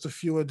 constant, just a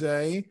few a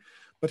day,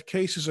 but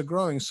cases are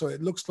growing. So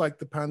it looks like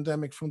the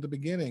pandemic from the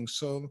beginning.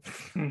 So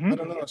I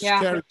don't know,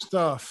 scary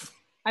stuff.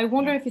 I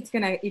wonder if it's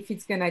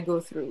gonna go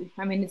through.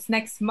 I mean, it's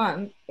next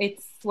month.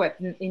 It's what,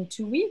 in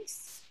 2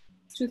 weeks,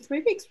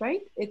 2-3 weeks,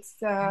 right? It's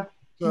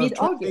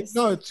mid-August.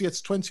 No, it's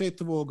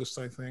 28th of August,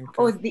 I think.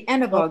 Oh, it's the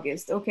end of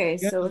August. Okay,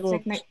 so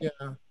it's like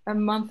a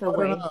month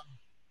away.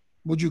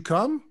 Would you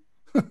come?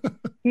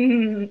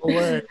 They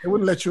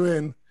wouldn't let you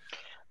in.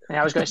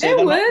 Yeah, I was going to say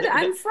they would.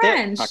 I'm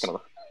French. Not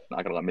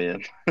gonna let me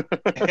in.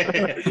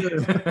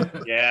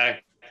 Yeah,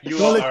 you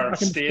all are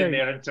staying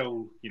there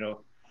until you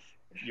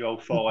all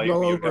fall out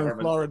of your government.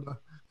 In Florida.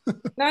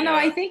 No,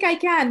 I think I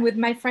can with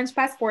my French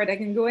passport. I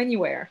can go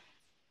anywhere.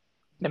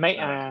 They might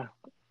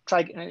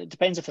try. It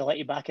depends if they let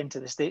you back into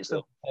the States,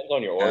 though. Depends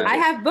on your order. I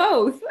have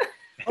both.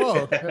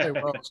 Oh, okay.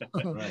 Well,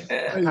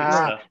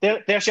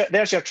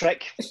 there's your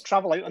trick.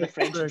 Travel out on the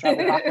French and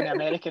travel back on the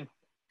American.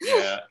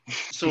 Yeah.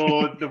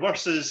 So the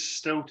worst is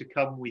still to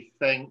come, we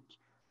think.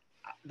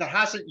 There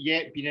hasn't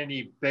yet been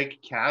any big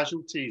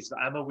casualties that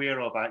I'm aware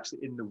of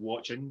actually in the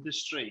watch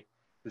industry.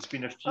 There's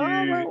been a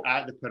few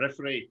at the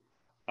periphery.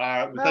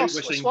 Without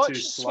wishing to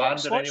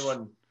slander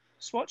anyone.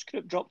 Swatch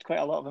Group dropped quite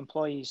a lot of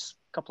employees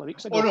a couple of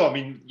weeks ago. Oh no, I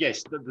mean,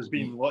 yes, there's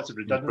been lots of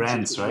redundancies.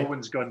 Brands, right? No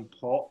one's gone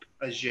pop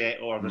as yet,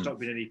 or there's not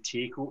been any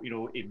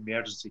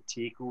emergency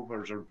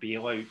takeovers or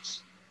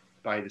bailouts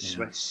by the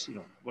Swiss.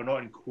 We're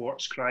not in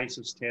quartz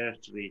crisis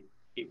territory,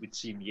 it would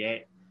seem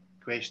yet.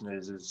 The question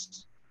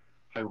is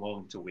how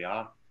long till we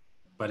are?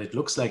 But it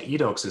looks like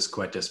Edox is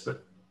quite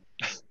desperate.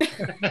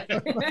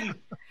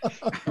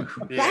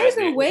 By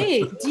the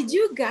way, did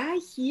you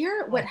guys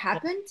hear what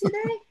happened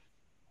today?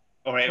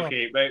 All right,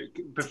 okay.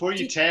 But before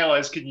you tell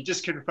us, can you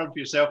just confirm for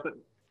yourself that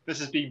this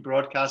is being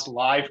broadcast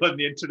live on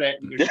the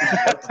internet? And you're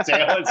about to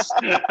tell us.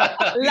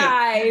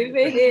 Live,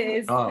 it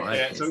is. Oh, right.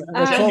 Yeah, so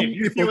That's 12 if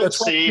you people, feel that's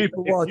it's 12 safe,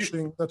 people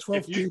watching. That's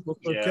 12 people.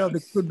 So yeah.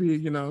 it could be,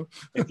 you know.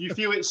 If you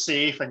feel it's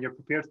safe and you're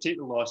prepared to take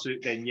the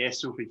lawsuit, then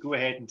yes, Sophie, go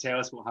ahead and tell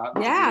us what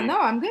happened. Yeah, today. no,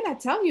 I'm gonna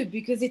tell you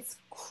because it's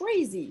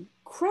crazy.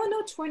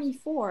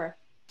 Chrono24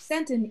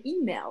 sent an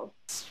email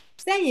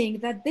saying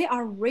that they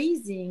are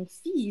raising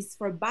fees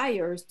for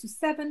buyers to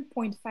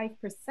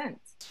 7.5%.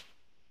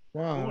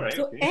 Wow. Right,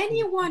 So okay.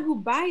 anyone who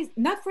buys,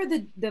 not for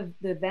the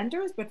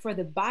vendors, but for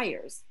the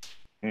buyers.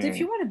 So if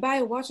you want to buy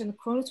a watch on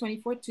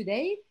Chrono24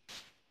 today,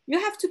 you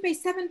have to pay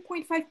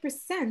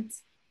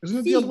 7.5%. Isn't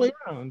it the other way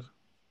around?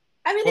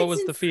 I mean, What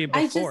was the fee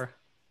before?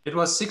 It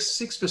was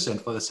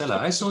 6% for the seller.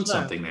 I sold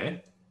something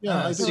there.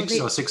 Yeah, I Six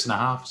think or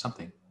 6.5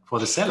 something for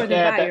the seller. for the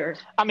Yeah, but- buyer.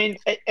 I mean,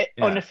 Yeah,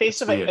 on the face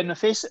it's of it, weird. on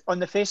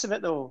the face of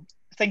it, though,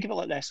 think of it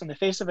like this: on the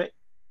face of it,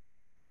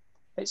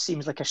 it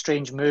seems like a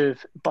strange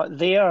move, but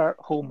their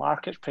whole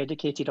market's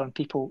predicated on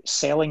people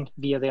selling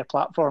via their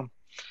platform.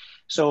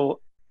 So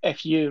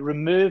if you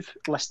remove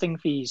listing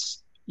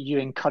fees, you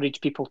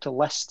encourage people to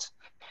list.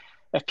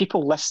 If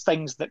people list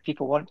things that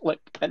people want,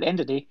 like at the end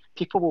of the day,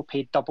 people will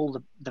pay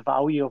double the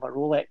value of a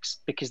Rolex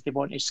because they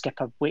want to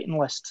skip a waiting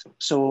list.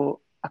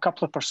 So a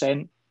couple of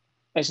percent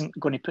isn't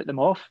going to put them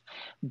off.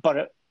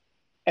 But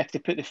if they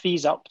put the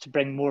fees up to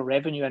bring more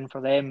revenue in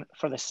for them,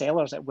 for the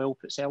sellers, it will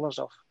put sellers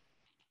off.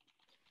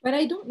 But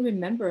I don't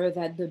remember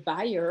that the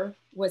buyer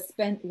was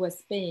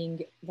paying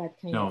that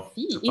kind No, of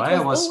fee. the It buyer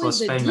always was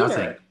the paying dealer.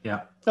 nothing.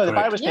 Yeah. No, the correct.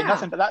 buyer was paying Yeah.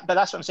 nothing, but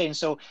that's what I'm saying.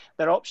 So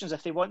their options,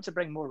 if they want to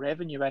bring more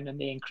revenue in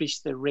and they increase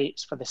the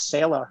rates for the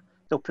seller,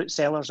 they'll put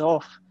sellers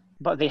off,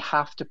 but they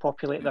have to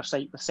populate their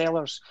site with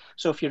sellers.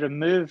 So if you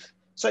remove,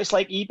 so it's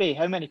like eBay.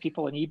 How many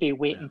people on eBay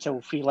wait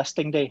until free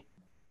listing day?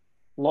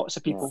 Lots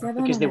of people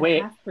because they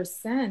wait.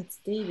 7.5%,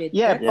 David.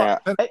 Yeah,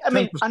 That's- but I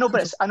mean, I know,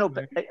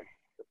 10%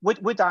 but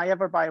would I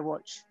ever buy a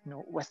watch?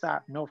 No, with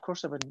that, no, of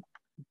course I wouldn't.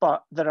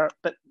 But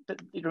but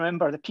you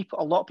remember,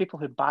 a lot of people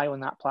who buy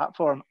on that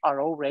platform are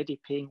already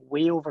paying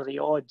way over the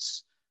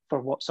odds for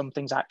what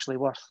something's actually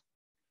worth.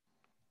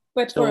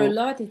 But for a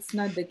lot, it's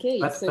not the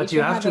case. But, so but if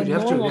you have to a you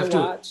have to you normal have to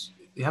watch,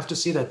 you have to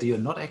see that you're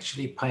not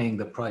actually paying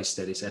the price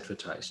that is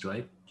advertised,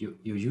 right? You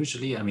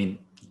usually, I mean,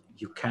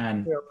 you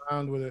can Play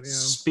around with it, yeah.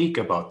 speak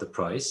about the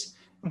price,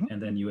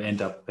 and then you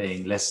end up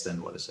paying less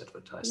than what is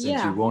advertised, and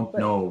Yeah, you won't but-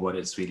 know what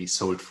it's really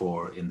sold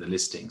for in the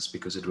listings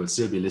because it will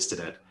still be listed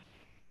at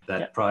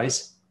that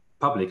price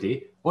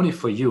publicly. Only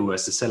for you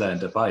as the seller and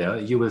the buyer,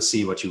 you will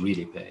see what you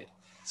really paid.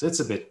 So it's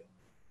a bit,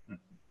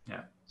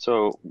 yeah.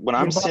 So what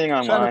I'm seeing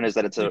online is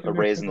that it's a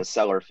raise in the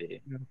seller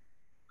fee,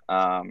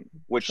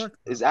 which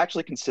is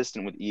actually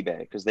consistent with eBay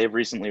because they've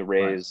recently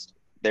raised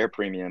their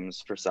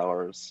premiums for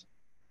sellers,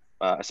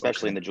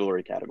 especially in the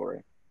jewelry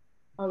category.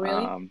 oh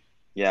really?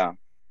 Yeah.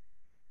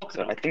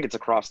 So I think it's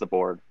across the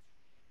board.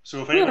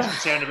 So if anyone's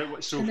concerned about what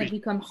It's gonna Sophie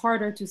become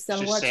harder to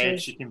sell just said,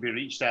 watches. she can be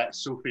reached at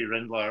Sophie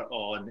Rindler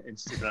on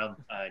Instagram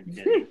and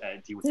you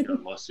can deal with your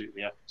lawsuit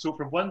there. So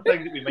from one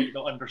thing that we might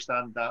not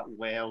understand that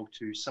well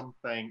to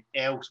something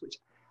else, which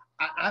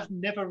I've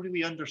never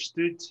really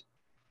understood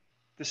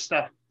the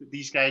stuff that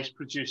these guys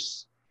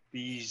produce,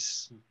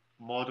 these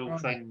model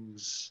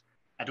things.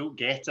 I don't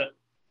get it.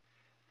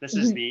 This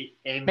is the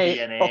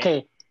MB&A.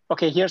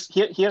 Okay.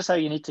 Here's how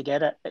you need to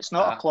get it. It's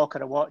not a clock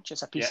or a watch.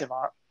 It's a piece of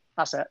art.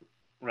 That's it.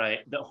 Right,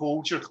 that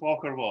holds your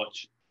clock or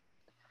watch.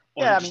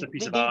 Or Yeah, I just mean, a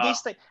piece of art.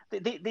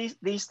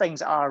 these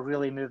things are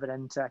really moving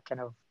into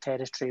kind of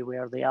territory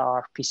where they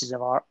are pieces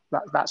of art.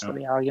 That's what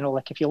they are. You know,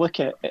 like if you look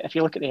at the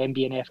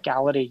MB&F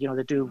gallery, you know,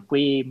 they do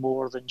way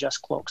more than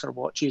just clocks or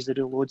watches. They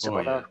do loads of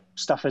other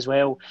stuff as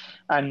well,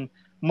 and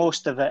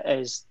most of it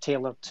is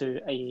tailored to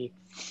a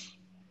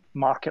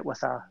market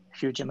with a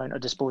huge amount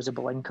of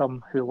disposable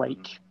income who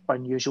like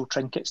unusual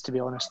trinkets. To be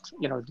honest,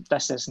 you know,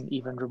 this isn't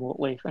even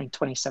remotely. I mean,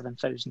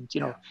 27,000. You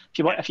know,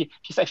 if you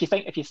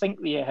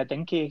think the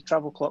Hodinkee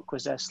travel clock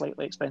was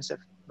slightly expensive,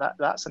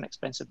 that's an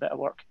expensive bit of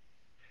work.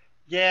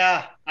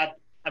 Yeah, I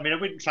mean, I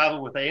wouldn't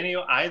travel with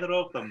either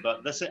of them,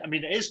 but this, I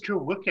mean, it is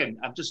cool looking.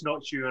 I'm just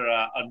not sure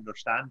I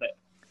understand it.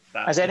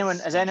 Have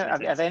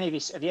any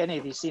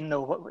of you seen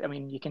though? I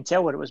mean, you can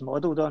tell what it was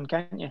modelled on,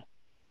 can't you?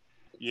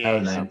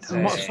 Yeah,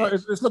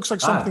 it looks like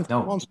something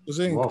from Monsters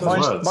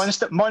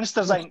Inc.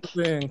 Monsters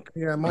Inc.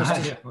 Yeah,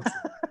 Monsters.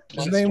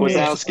 His name was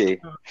Wazowski.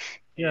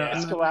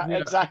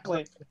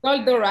 Exactly.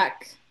 Goldorak.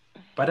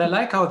 But I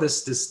like how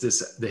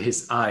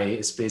his eye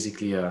is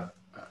basically a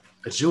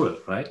jewel,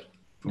 right?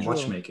 From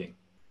watchmaking.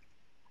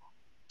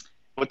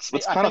 What's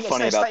kind of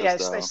funny about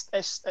this, though?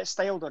 It's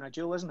styled on a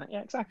jewel, isn't it?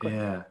 Yeah, exactly.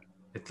 Yeah,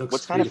 it looks.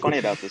 What's kind of funny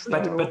about this,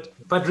 though?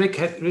 But Rick,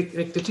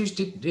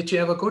 did you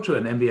ever go to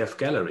an MBF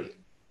gallery?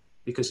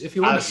 Because if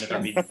you want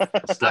to,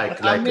 it's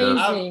like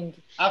amazing.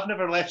 I've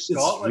never left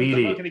Scotland.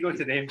 Really, I'm not going to go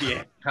to the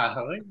MBF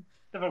gallery.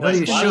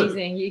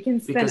 Amazing. You can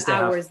spend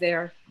hours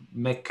there.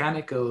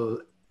 Mechanical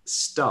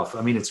stuff.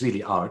 I mean, it's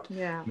really art,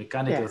 Yeah.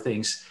 mechanical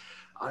things.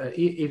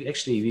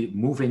 Actually,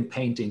 moving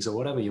paintings or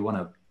whatever you want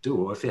to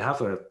do. If you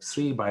have a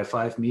 3 by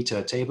 5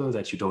 meter table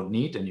that you don't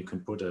need, and you can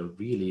put a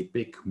really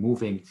big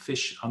moving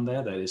fish on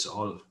there that is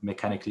all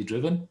mechanically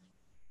driven,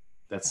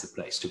 that's the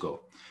place to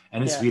go.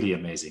 And it's really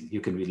amazing.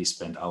 You can really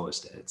spend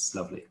hours there. It's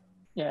lovely.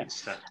 Yeah,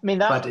 I mean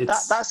that's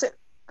it.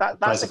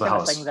 That's the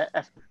kind of thing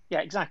that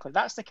exactly.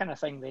 That's the kind of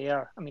thing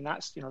there. I mean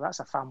that's that's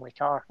a family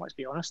car. Let's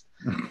be honest.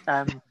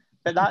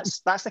 But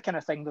that's the kind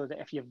of thing though that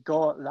if you've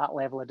got that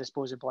level of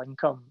disposable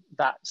income,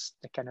 that's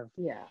the kind of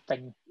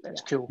thing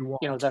that's cool.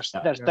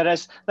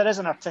 There is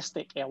an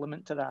artistic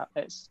element to that.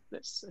 It's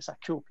a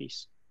cool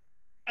piece.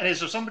 And is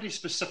there somebody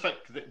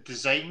specific that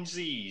designs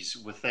these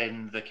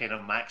within the kind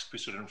of Max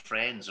Busser and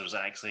Friends, or is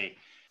it actually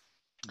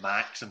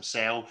Max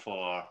himself?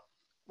 Or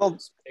well,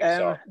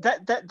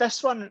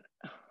 this one,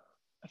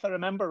 if I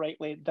remember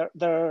rightly,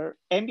 their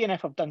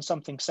MB&F have done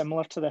something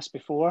similar to this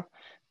before,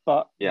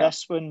 but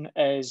this one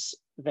is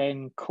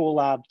then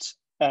collabed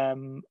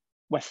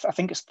with, I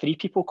think it's 3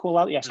 people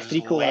collab. Yes,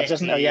 3 collabs,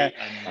 isn't there?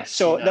 Yeah.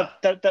 So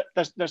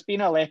there's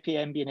been a Lepi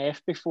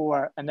MB&F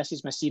before, and this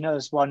is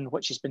Messina's one,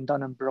 which has been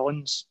done in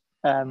bronze,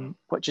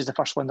 which is the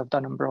first one they've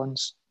done in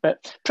bronze.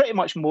 But pretty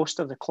much most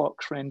of the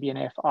clocks from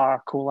MB&F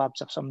are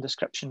collabs of some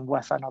description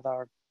with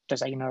another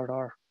designer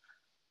or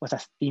with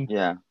a theme.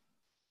 Yeah.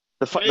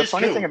 The funny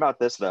thing about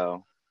this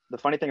though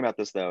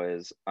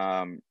is,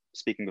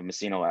 speaking of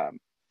Messina Lab,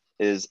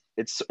 is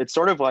it's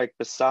sort of like,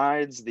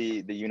 besides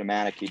the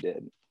Unimatic he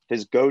did,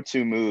 his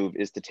go-to move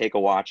is to take a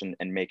watch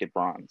and make it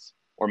bronze,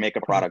 or make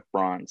a product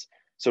bronze.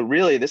 So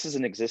really, this is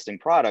an existing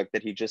product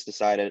that he just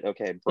decided,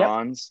 okay,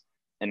 bronze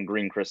and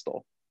green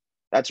crystal.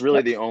 That's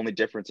really the only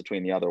difference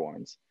between the other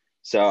ones.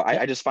 So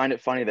I just find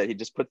it funny that he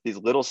just puts these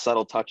little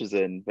subtle touches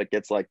in, but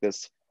gets like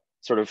this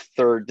sort of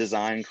third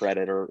design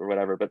credit or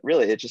whatever. But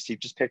really, he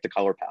just picked a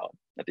color palette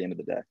at the end of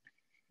the day.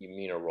 You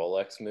mean a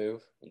Rolex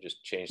move? You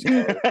just change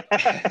the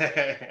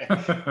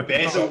color.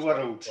 Bezel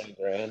world.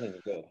 And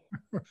you go.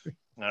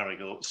 There we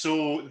go.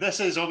 So this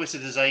is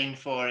obviously designed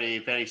for a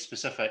very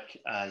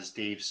specific, as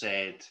Dave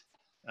said,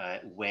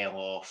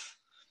 well-off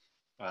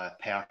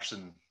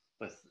person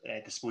with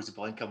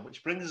disposable income,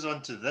 which brings us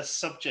on to this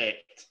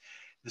subject.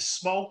 The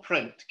small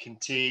print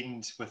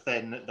contained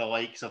within the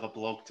likes of A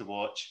Blog to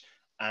Watch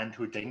and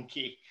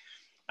Hodinkee.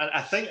 And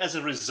I think as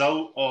a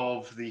result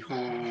of the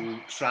whole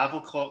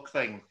travel clock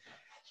thing,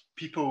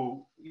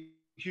 people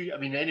who, I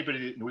mean,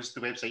 anybody that knows the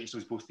website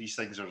knows both these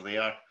things are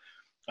there,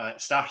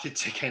 started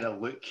to kind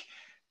of look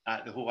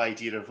at the whole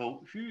idea of,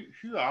 well,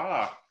 who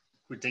are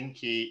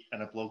Hodinkee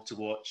and A Blog to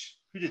Watch?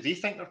 Who do they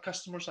think their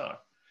customers are?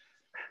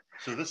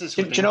 So this is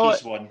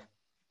Hodinkee's one.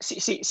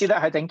 See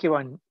that Hodinkee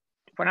one?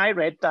 When I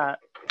read that,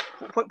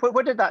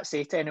 what did that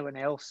say to anyone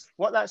else?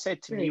 What that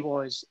said to me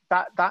was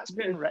that's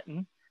been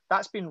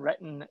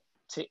written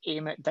to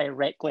aim it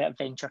directly at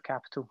venture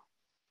capital.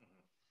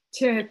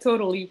 Yeah,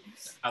 totally.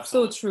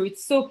 Absolutely. So true.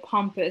 It's so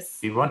pompous.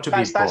 We want to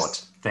be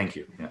bought. Thank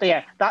you.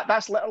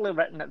 That's literally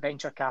written at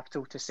venture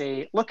capital to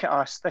say, look at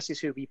us. This is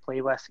who we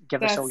play with.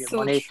 Give us all your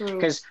money.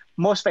 Because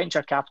most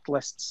venture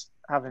capitalists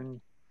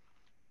having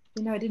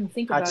I didn't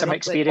think about had some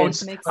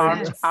experience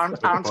aren't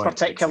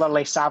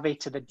particularly savvy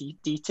to the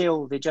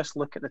detail. They just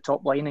look at the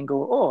top line and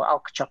go, oh,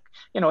 I'll chuck,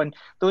 and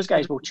those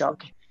guys will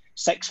chuck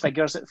 6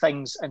 figures at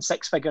things, and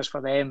 6 figures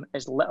for them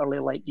is literally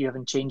like you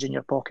having change in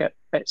your pocket.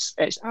 It's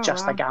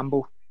just a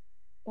gamble.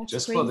 That's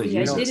just crazy. for the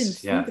users. I didn't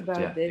think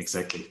about this.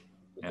 Exactly.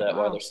 Is that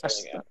why they're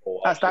saying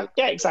Apple? That's that.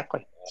 Yeah,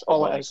 exactly. That's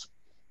all it is.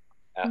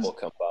 Apple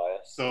come by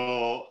us.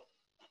 So,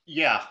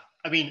 yeah,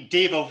 I mean,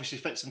 Dave obviously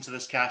fits into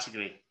this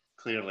category,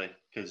 clearly,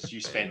 because you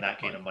spend that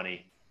kind of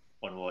money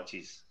on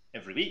watches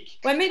every week.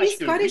 Well, maybe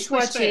Scottish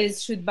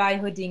Watches should buy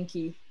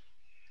Hodinkee.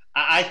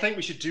 I think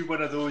we should do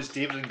one of those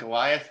David and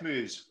Goliath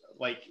moves,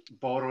 like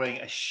borrowing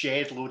a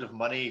shed load of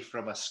money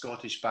from a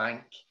Scottish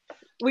bank.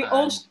 We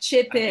all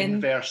chip in.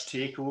 Inverse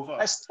takeover.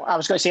 I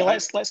was going to say,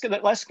 let's get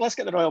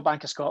the Royal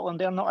Bank of Scotland.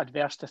 They're not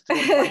adverse to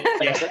throwing money at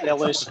things that they'll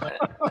lose.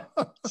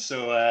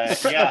 So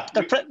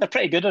they're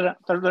pretty good at it.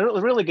 They're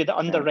really good at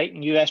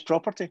underwriting US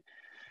property.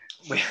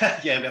 We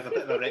have a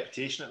bit of a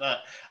reputation at that.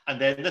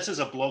 And then this is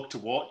A Blog to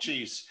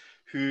Watches,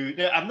 who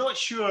now I'm not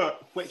sure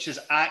which is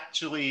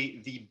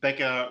actually the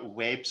bigger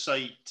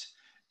website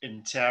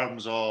in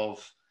terms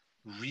of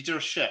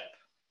readership.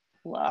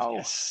 Wow.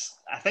 Yes,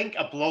 I think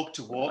A Blog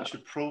to Watch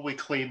would probably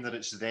claim that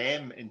it's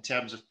them in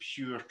terms of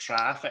pure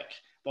traffic.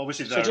 But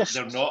obviously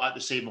they're not at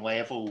the same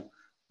level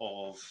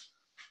of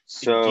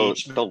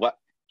engagement.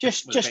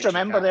 Just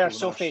remember there,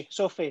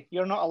 Sophie,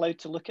 you're not allowed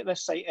to look at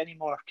this site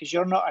anymore because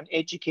you're not an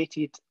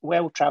educated,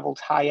 well-travelled,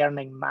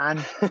 high-earning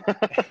man.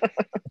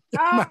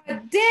 Oh,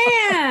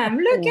 damn!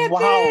 Look at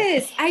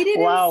this. I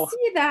didn't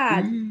see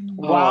that.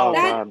 Wow.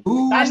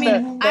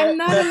 I'm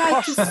not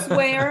allowed to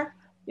swear.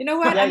 You know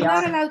what? I'm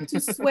not allowed to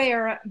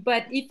swear,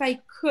 but if I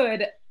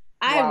could,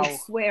 I would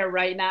swear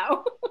right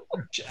now.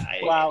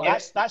 Wow,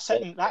 that's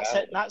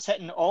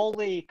hitting all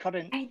the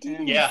current. I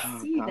didn't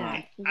see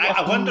that.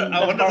 I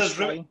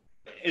wonder.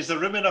 Is there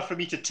room enough for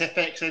me to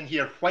Tipex in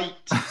here white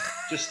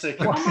just to.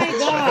 Oh my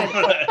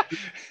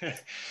God.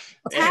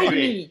 Tag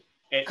Anyway,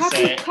 me.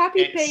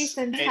 Copy paste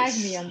and tag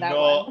me on that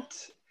one.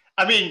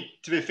 I mean,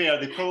 to be fair,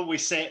 they probably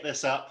set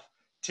this up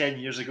 10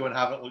 years ago and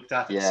haven't looked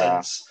at it Yeah.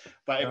 since,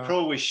 but it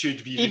probably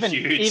should be Even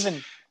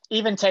reviewed.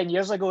 even 10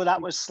 years ago, that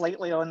was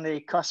slightly on the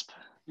cusp.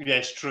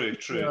 Yes, true.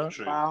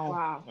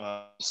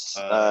 Wow.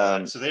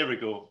 So there we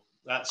go.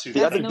 That's who.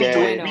 The other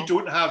day- we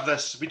don't have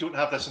this. We don't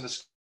have this on the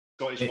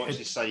Scottish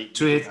Watches site.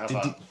 We don't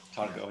have a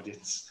target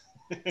audience.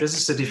 This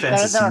is the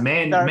defense. It's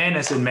men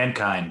as in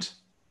mankind.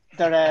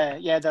 They're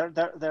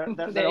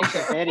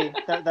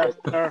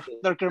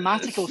their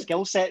grammatical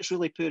skill set's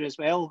really poor as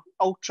well.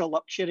 Ultra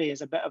luxury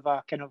is a bit of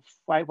a kind of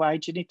why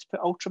do you need to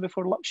put ultra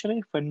before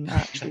luxury when it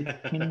actually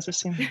means the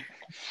same?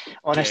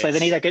 Honestly, Yes.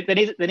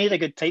 they need a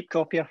good type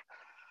copier.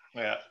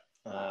 Yeah.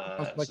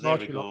 Like So there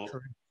we luxury. go.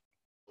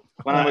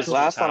 When I was That's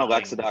last on happening.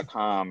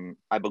 Alexa.com,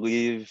 I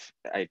believe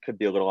I could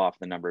be a little off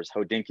the numbers.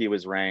 Hodinkee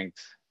was ranked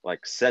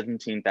like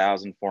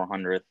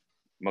 17,400th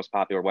most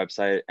popular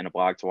website, and A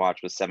Blog to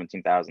Watch was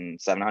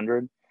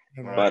 17,700.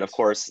 Right. But of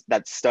course,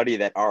 that study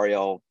that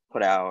Ariel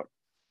put out,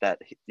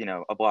 that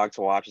A Blog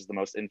to Watch is the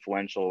most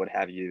influential, would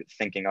have you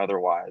thinking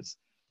otherwise,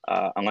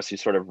 unless you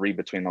sort of read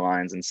between the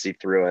lines and see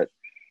through it.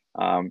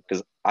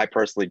 Because I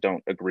personally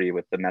don't agree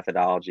with the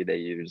methodology they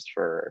used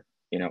for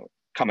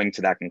coming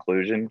to that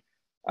conclusion.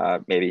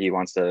 Maybe he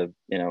wants to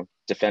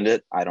defend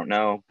it. I don't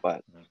know,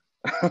 but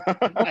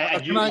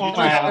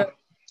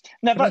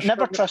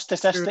Never trust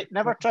statistics.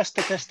 Never trust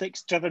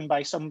statistics driven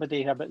by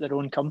somebody about their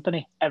own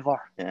company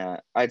ever. Yeah,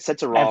 I'd said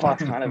to Rolf,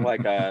 it's kind of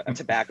like a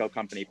tobacco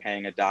company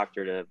paying a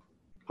doctor to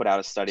put out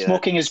a study.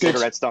 Smoking is good.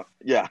 Cigarettes don't.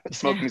 Yeah,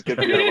 smoking is good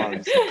for your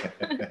lungs.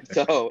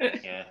 So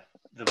yeah,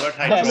 the word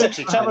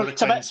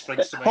hydroxychloroquine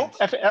springs to mind.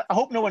 I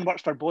hope no one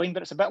works for Boeing,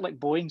 but it's a bit like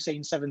Boeing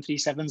saying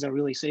 737s are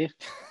really safe.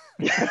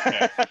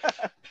 Yeah.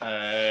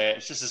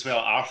 It's just as well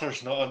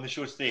Arthur's not on the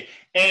show today.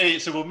 Anyway,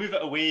 so we'll move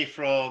it away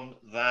from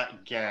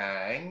that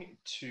gang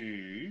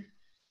to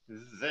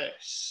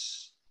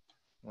this.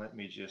 Let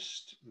me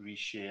just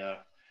reshare.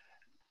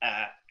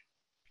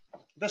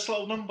 This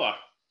little number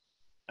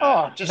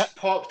just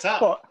popped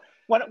up.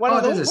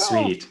 This is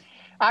sweet.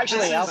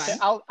 Actually,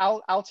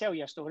 I'll tell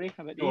you a story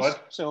about Go these. on.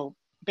 So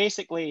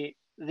basically,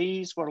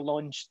 these were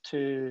launched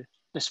to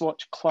the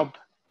Swatch Club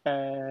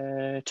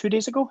 2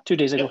 days ago. 2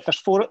 days ago. Yep. There's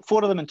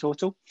four of them in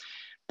total,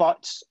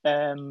 but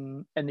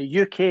in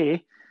the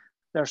UK,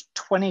 there's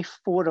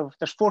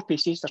 4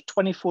 pieces. There's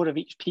 24 of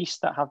each piece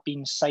that have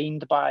been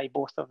signed by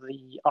both of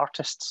the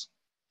artists.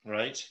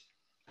 Right.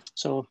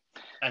 So,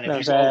 and have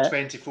you got all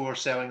 24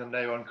 selling them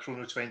now on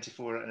Chrono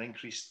 24 at an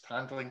increased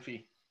handling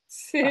fee?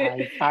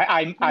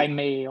 I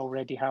may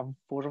already have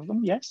 4 of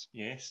them. Yes.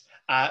 Yes.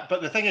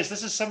 But the thing is,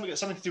 this is something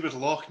to do with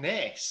Loch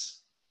Ness.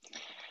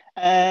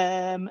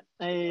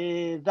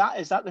 Is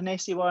that the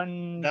Nessie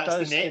one?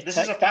 That's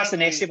the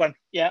Nessie one.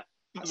 Yeah.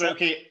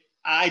 Okay.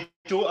 I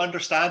don't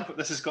understand what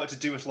this has got to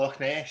do with Loch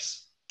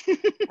Ness.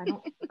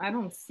 I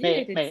don't see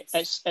it.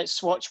 It's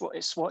Swatch.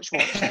 It's Swatch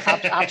Watch.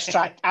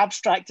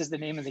 Abstract is the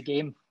name of the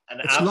game.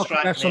 It's Loch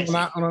Ness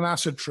on an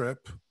acid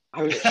trip.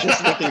 I was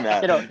just thinking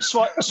that.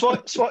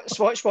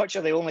 Swatch Watch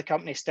are the only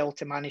company still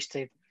to manage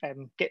to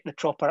get the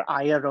proper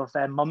ire of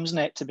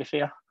Mumsnet, to be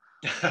fair.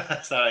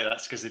 Sorry,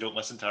 that's because they don't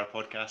listen to our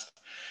podcast.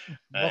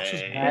 But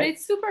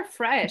it's super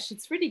fresh.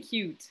 It's really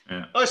cute.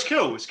 Yeah. Oh, it's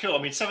cool. It's cool.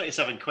 I mean,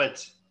 77 quid.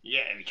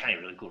 Yeah, you can't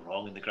really go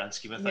wrong in the grand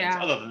scheme of things,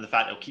 other than the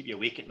fact it'll keep you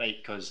awake at night.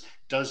 Because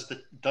does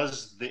the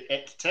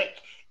it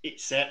tick?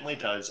 It certainly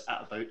does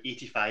at about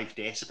 85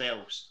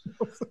 decibels.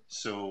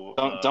 So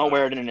don't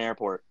wear it in an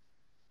airport.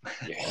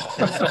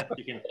 Yeah.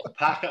 You can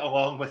pack it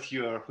along with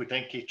your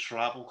Hodinkee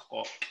travel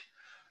clock.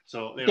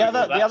 So there we go.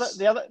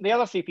 The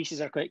other 3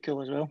 pieces are quite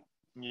cool as well.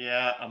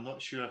 Yeah, I'm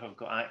not sure if I've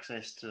got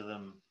access to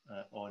them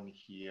on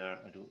here.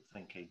 I don't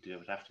think I do. I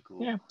would have to go.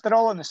 Yeah, they're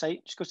all on the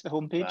site. Just go to the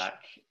homepage.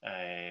 Back,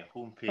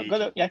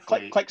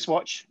 homepage. Click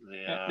Swatch.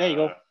 There you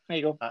go. There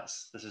you go.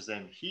 This is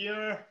them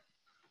here.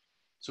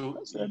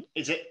 So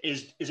is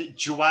it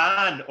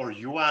Joanne or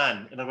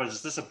Yuan? In other words,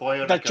 is this a boy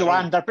or a girl?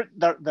 Joanne. They're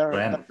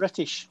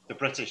British. The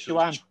British.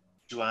 Joanne.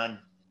 Joanne.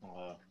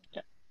 Oh,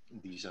 yeah.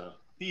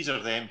 These are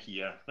them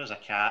here. There's a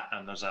cat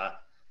and there's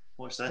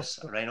what's this?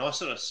 A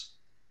rhinoceros.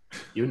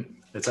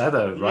 It's either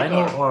a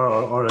rhino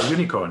or a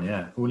unicorn.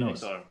 Yeah, who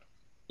knows?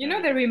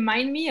 Unicorn. They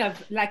remind me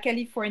of La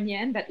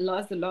Californienne that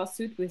lost the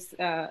lawsuit with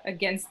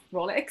against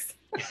Rolex.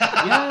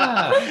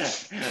 Yeah,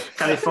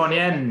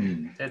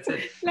 Californienne. That's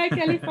it. La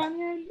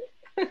Californienne.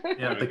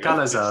 Yeah, the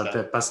colors are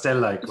the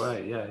pastel-like,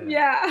 right?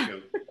 Yeah.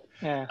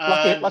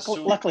 Yeah.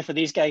 Luckily for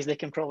these guys, they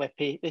can probably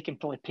pay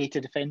to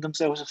defend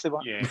themselves if they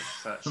want. Yes,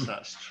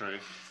 that's true.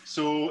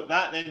 So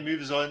that then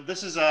moves on.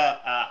 This is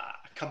a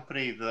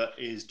company that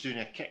is doing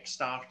a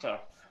Kickstarter,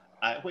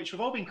 which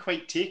we've all been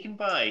quite taken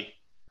by.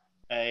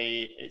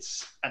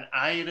 It's an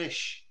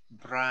Irish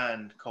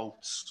brand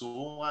called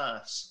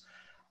Solas,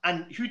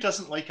 and who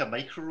doesn't like a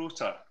micro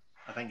rotor?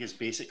 I think is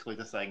basically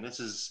the thing. This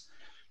is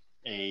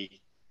a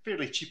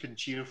fairly cheap and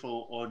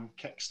cheerful on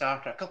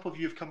Kickstarter. A couple of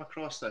you have come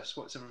across this.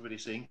 What's everybody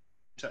saying?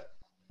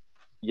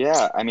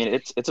 Yeah, I mean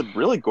it's a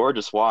really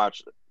gorgeous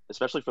watch,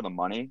 especially for the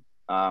money.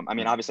 I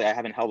mean, obviously I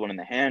haven't held one in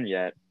the hand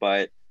yet,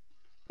 but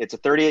it's a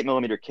 38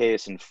 millimeter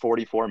case and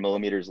 44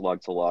 millimeters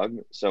lug to lug.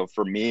 So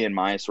for me and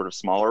my sort of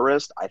smaller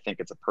wrist, I think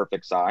it's a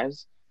perfect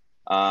size.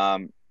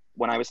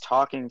 When I was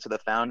talking to the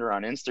founder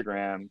on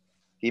Instagram,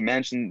 he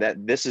mentioned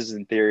that this is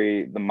in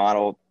theory the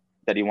model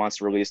that he wants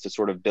to release to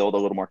sort of build a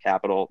little more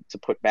capital to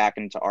put back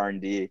into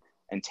R&D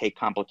and take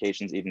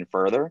complications even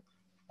further.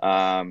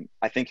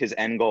 I think his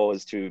end goal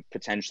is to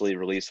potentially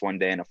release one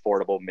day an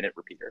affordable minute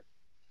repeater,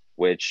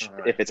 which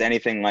if it's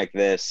anything like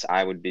this,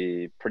 I would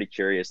be pretty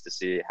curious to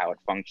see how it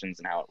functions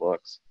and how it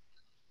looks.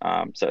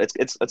 So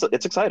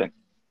it's exciting.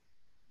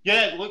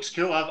 Yeah, it looks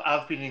cool.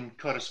 I've been in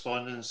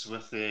correspondence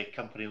with the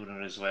company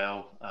owner as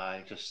well,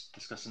 just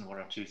discussing one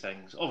or two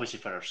things. Obviously,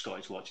 for our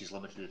Scottish Watches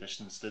limited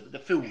editions, the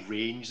full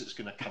range that's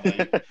going to come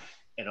out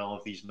in all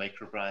of these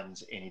micro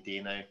brands any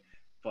day now.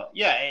 But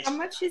yeah, it's, how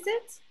much is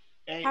it?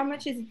 How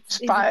much is it?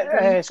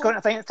 It's going. I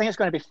think it's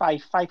going to be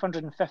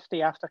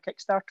 550 after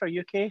Kickstarter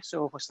UK.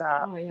 So what's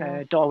that? Oh,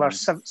 yeah.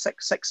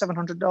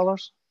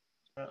 $700.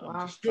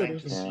 I'm just trying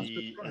to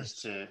see as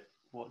to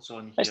what's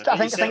on here. I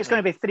think it's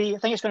going to be three. I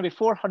think it's going to be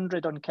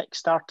 400 on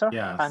Kickstarter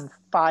and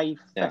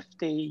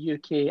 550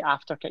 UK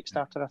after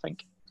Kickstarter. I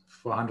think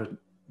 400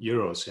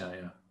 euros.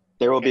 Yeah.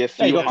 There will be a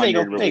few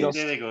hundred.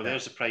 There you go.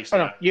 There's the price. Oh,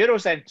 no,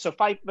 euros then. So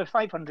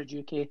 500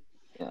 UK.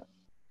 Yeah.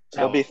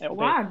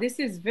 Wow, this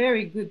is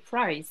very good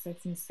price.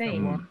 That's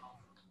insane.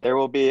 There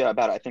will be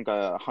about, I think,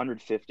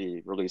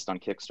 150 released on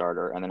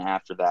Kickstarter, and then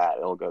after that,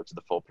 it'll go to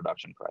the full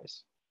production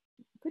price.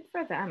 Good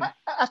for them.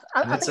 I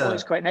think it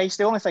looks quite nice.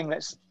 The only thing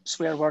that's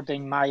swear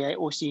wording my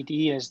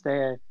OCD is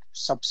the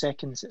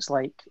sub-seconds. It's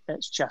like,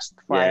 it's just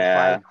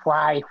why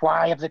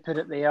have they put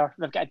it there?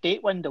 They've got a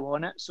date window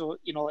on it, so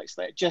you know it's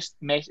like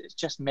it's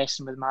just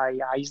messing with my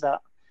eyes.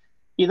 That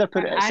either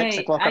put it at 6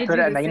 o'clock or put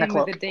it at 9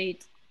 o'clock. With the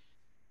date.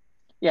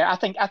 Yeah, I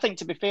think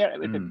to be fair, it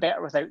would be better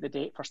without the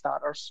date for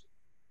starters.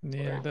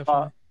 Yeah, definitely.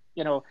 But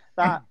you know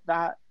that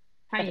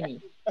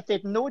tiny. If they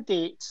had no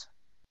date,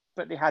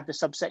 but they had the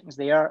sub-seconds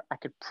there, I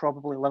could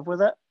probably live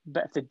with it.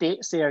 But if the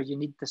date's there, you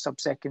need the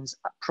sub-seconds.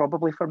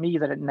 Probably for me,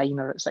 they're at 9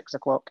 or at 6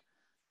 o'clock.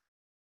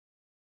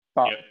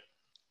 But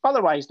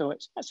otherwise, though,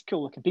 it's a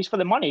cool looking piece. For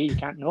the money, you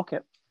can't knock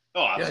it.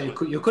 Oh,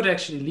 absolutely. Yeah, you could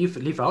actually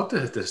leave out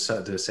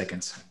the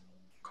seconds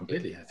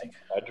completely. I think.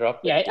 I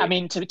dropped. Yeah, I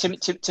mean,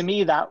 to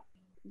me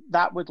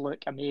that would look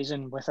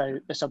amazing without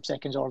the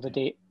sub-seconds or the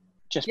date.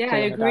 Just I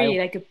agree.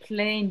 Like a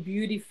plain,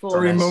 beautiful.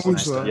 Very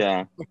Moser.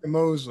 Yeah. Like a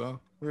Moser.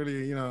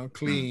 Really,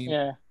 clean.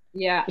 Yeah.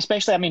 Yeah.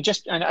 Especially, I mean,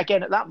 and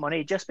again, at that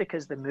money, just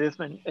because the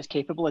movement is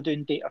capable of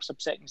doing date or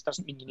sub-seconds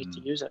doesn't mean you need to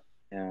use it.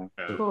 Yeah.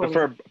 Cool.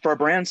 But for a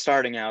brand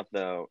starting out,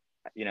 though,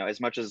 as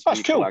much as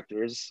we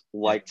collectors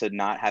like to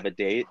not have a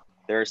date,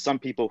 there are some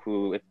people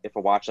who, if a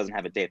watch doesn't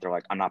have a date, they're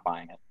like, I'm not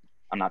buying it.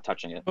 I'm not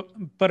touching it.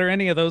 But are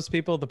any of those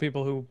people the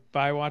people who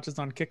buy watches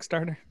on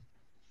Kickstarter?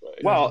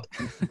 Well,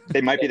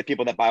 they might be the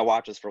people that buy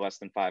watches for less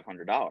than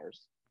 $500.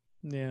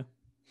 Yeah.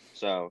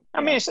 So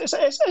I mean,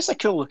 it's a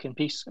cool looking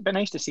piece. It'd be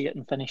nice to see it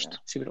and finished,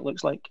 see what it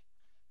looks like.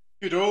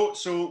 Good.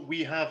 So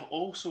we have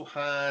also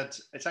had,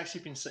 it's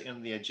actually been sitting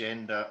on the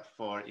agenda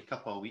for a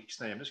couple of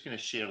weeks now. I'm just going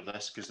to share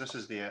this because this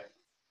is the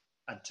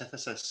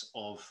antithesis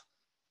of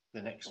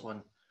the next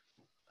one.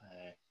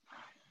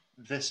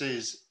 This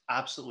is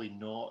absolutely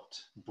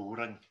not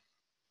boring.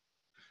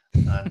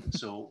 And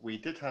so we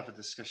did have a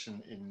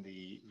discussion in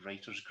the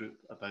writers group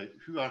about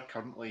who are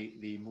currently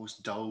the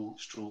most dull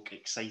stroke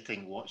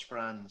exciting watch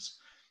brands.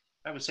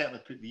 I would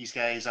certainly put these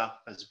guys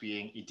up as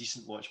being a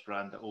decent watch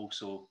brand that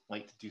also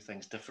like to do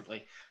things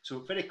differently. So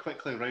very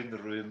quickly around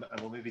the room,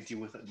 and we'll maybe deal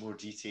with it in more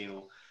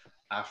detail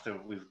after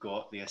we've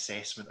got the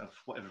assessment of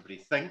what everybody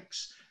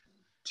thinks.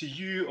 To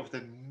you, of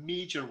the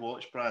major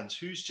watch brands,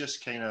 who's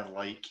just kind of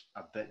like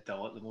a bit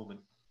dull at the moment?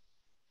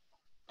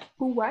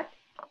 Who what?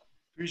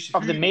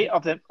 Of the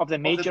major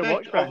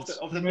watch brands.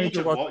 Of the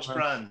major watch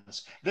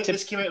brands.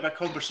 This came out of a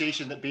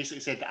conversation that basically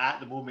said that at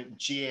the moment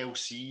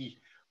JLC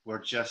were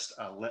just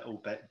a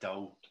little bit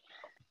dull.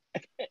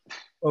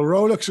 Well,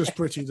 Rolex is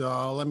pretty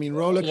dull. I mean,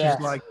 Rolex is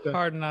like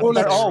hard not to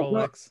say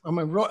Rolex. I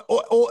mean,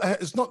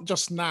 it's not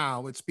just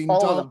now. It's been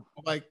dull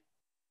for like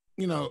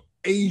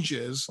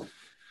ages.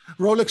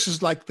 Rolex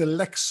is like the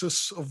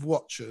Lexus of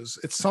watches.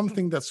 It's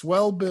something that's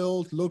well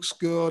built, looks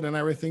good and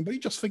everything, but you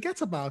just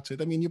forget about it.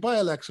 I mean, you buy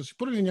a Lexus, you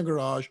put it in your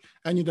garage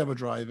and you never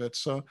drive it.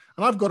 So,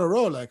 and I've got a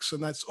Rolex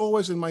and that's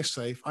always in my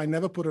safe. I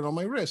never put it on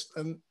my wrist,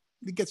 and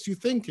it gets you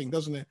thinking,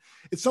 doesn't it?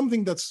 It's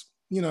something that's,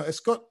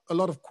 it's got a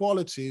lot of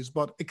qualities,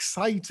 but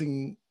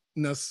excitingness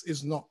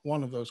is not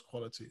one of those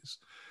qualities.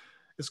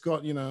 It's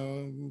got,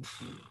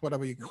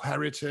 whatever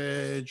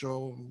heritage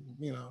or,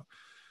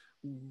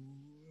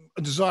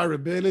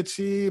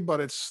 desirability, but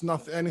it's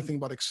not anything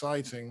but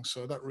exciting.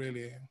 So that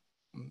really,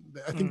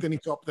 I think they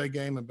need to up their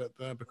game a bit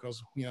there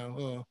because,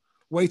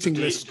 waiting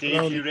lists.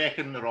 Dave, you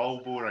reckon they're all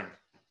boring?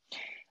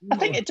 I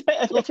think it's a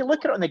bit, if you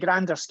look at it on the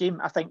grander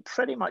scheme, I think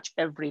pretty much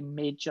every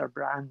major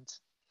brand,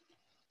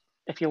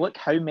 if you look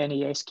how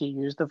many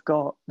SKUs they've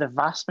got, the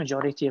vast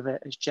majority of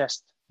it is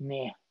just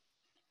meh.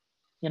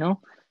 you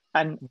know.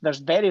 And there's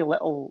very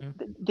little.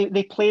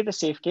 They play the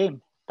safe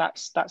game.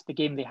 That's the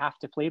game they have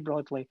to play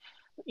broadly.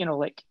 You know,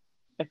 like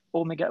if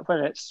Omega,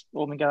 whether it's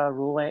Omega,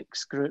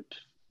 Rolex Group,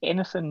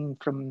 anything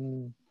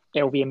from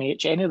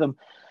LVMH, any of them.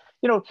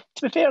 You know,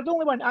 to be fair, the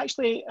only one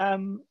actually,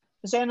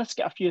 Zenith's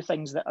got a few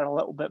things that are a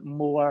little bit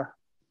more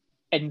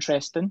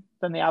interesting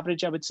than the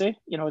average, I would say.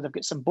 You know, they've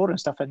got some boring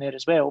stuff in there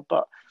as well,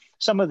 but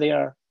some of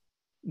their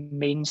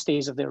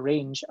mainstays of their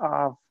range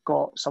have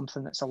got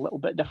something that's a little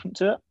bit different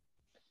to it.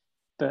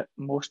 But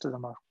most of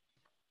them are.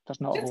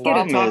 There's not Just a get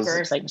whole a lot of talker.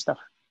 exciting stuff.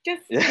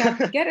 Just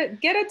get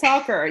a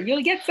talker.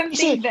 You'll get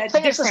something that's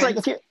it's just different. like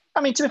if you.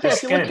 I mean, to be fair,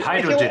 Just get it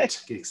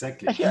hydrojet.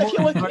 Exactly. If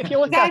you look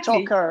Exactly. at a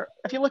talker,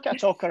 if you look at a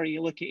talker,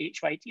 you look at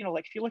HYT. You know,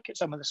 like if you look at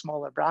some of the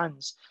smaller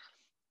brands,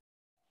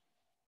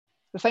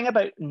 the thing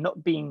about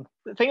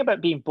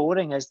being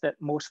boring is that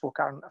most folk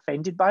aren't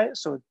offended by it,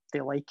 so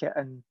they like it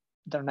and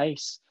they're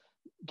nice.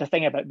 The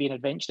thing about being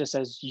adventurous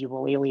is you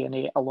will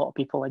alienate a lot of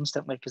people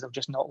instantly because they'll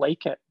just not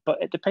like it.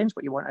 But it depends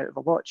what you want out of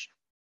a watch.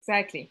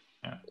 Exactly.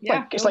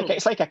 Yeah. It's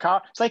like a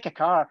car. It's like a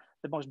car.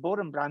 The most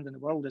boring brand in the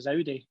world is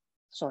Audi.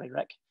 Sorry,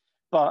 Rick.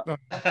 But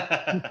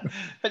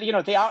you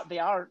know, they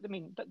are. I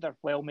mean, they're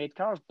well-made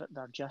cars, but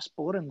they're just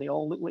boring. They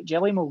all look like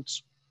jelly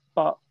molds.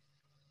 But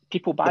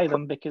people buy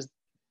them because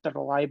they're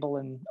reliable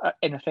and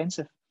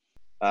inoffensive.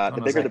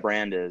 The bigger the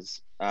brand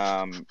is,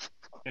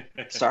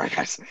 sorry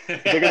guys, the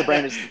bigger the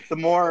brand is, the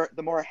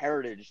more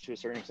heritage to a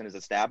certain extent is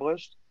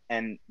established.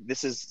 And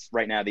this is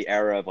right now the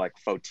era of like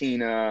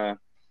Fotina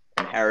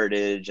and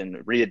heritage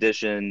and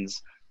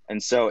re-editions.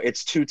 And so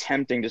it's too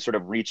tempting to sort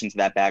of reach into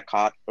that back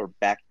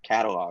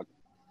catalog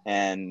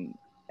and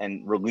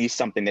release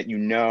something that you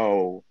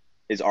know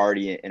is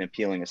already an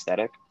appealing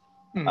aesthetic.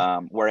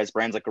 Whereas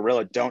brands like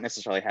Gorilla don't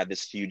necessarily have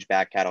this huge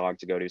back catalog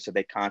to go to. So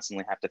they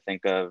constantly have to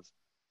think of,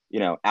 you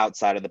know,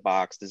 outside of the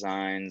box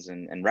designs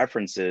and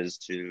references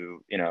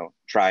to, you know,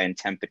 try and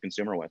tempt the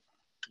consumer with.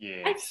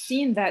 Yeah, I've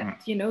seen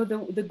that, you know,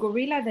 the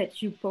Gorilla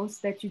that you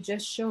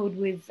just showed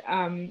with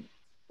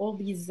all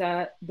these,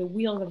 the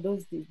wheels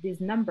of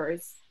these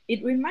numbers.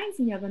 It reminds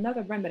me of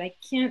another brand, but I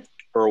can't.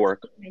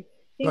 Urwerk.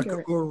 Like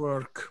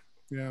Urwerk.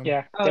 Yeah.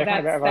 Yeah. Oh,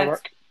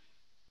 that's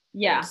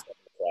yeah.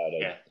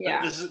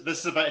 Yeah. This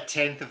is about a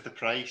tenth of the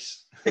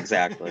price.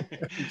 Exactly.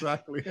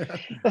 Exactly.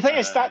 The thing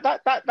is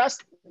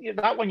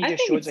that one you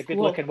just showed is a good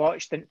looking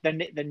watch.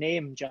 The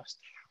name just.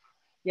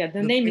 Yeah,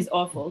 the name is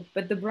awful,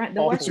 but the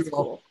watch is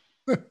cool.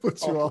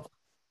 Puts you off.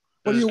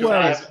 What are you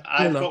wearing?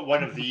 I've got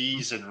one of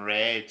these in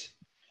red,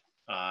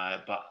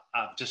 but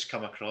I've just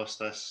come across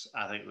this.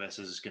 I think this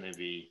is going to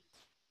be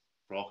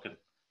rocking.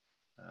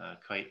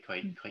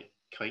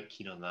 Quite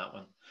keen on that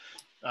one.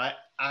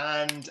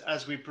 And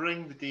as we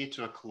bring the day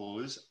to a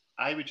close,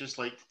 I would just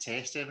like to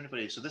test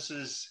everybody. So this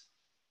is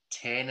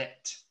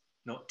Tenet,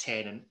 not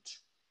Tenant.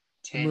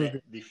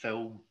 Tenet, the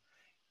film.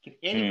 Can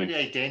anybody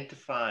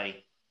identify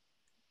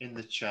in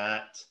the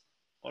chat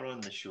or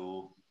on the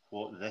show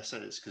what this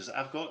is? Because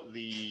I've got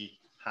the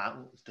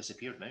it's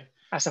disappeared now.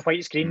 That's a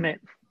white screen, mate.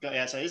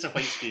 Yes, it is a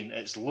white screen.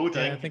 It's loading.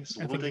 Yeah, it's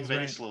loading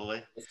very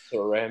slowly. It's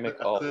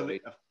ceramic. I've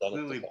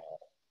clearly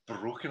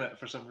broken it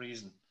for some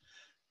reason.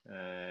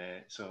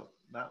 So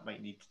that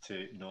might need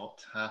to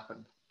not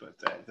happen. But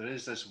there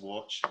is this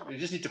watch. We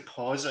just need to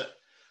pause it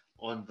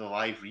on the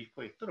live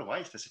replay. Don't know why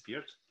it's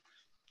disappeared.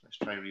 Let's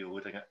try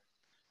reloading it.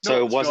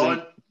 So it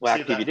wasn't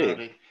black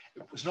PVD.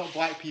 It's not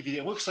black PVD.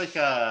 It looks like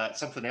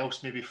something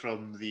else, maybe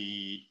from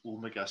the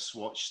Omega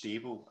Swatch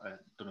stable. I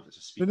don't know if it's a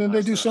Speedmaster. Didn't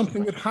they do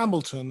something with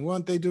Hamilton?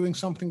 Weren't they doing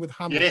something with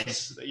Hamilton?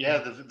 Yes, yeah,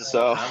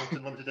 the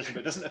Hamilton limited edition,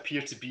 but it doesn't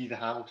appear to be the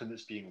Hamilton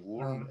that's being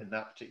worn in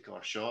that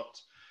particular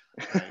shot.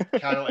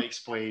 Cannot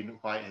explain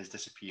why it has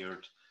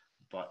disappeared,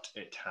 but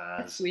it has.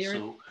 That's weird.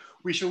 So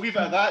we shall leave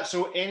it at that.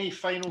 So any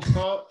final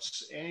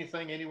thoughts?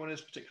 Anything anyone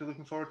is particularly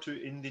looking forward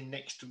to in the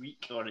next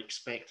week or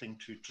expecting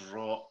to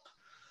drop?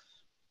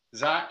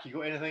 Zach, you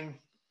got anything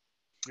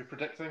you're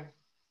predicting?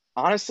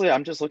 Honestly,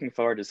 I'm just looking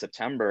forward to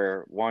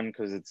September, one,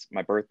 because it's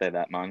my birthday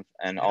that month,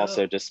 and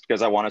also just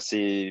because I want to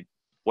see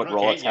what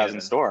Rolex has in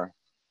store.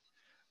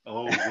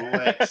 Oh,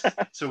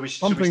 Rolex. So we should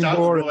Something start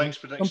boring. with Rolex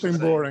predictions. Something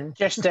boring.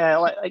 Just I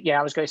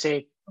was going to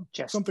say,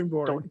 just something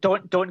boring.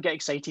 Don't get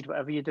excited.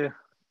 Whatever you do,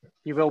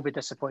 you will be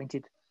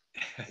disappointed.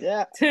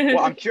 Yeah.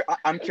 Well,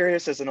 I'm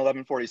curious as an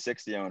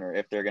 114060 owner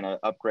if they're going to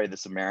upgrade the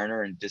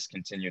Submariner and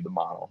discontinue the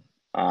model.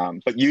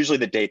 But usually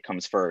the date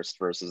comes first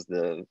versus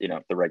the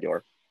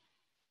regular.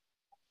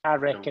 I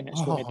reckon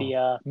it's going to be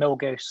a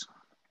Milgauss.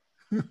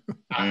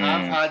 I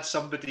have had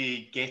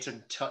somebody get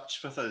in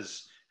touch with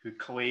us who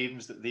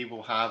claims that they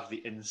will have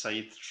the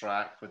inside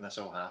track when this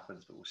all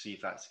happens, but we'll see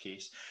if that's the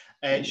case.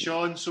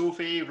 Sean,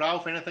 Sophie,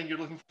 Ralph, anything you're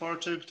looking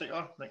forward to in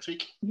particular next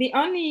week? The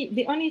only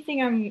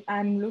thing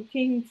I'm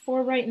looking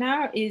for right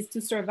now is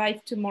to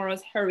survive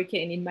tomorrow's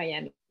hurricane in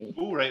Miami.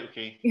 Oh, right,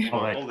 okay.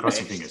 All right,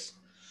 crossing fingers.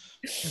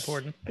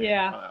 Important.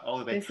 Yeah. All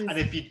the best. And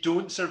if you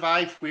don't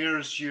survive,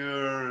 where's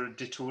your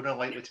Daytona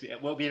likely to be?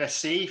 Will it be in a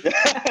safe?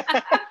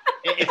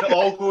 if it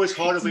all goes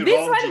horribly This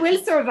wrong, one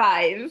will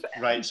survive.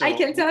 right? So I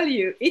can tell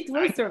you, it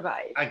will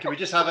survive. And can we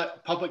just have it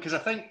public? Because I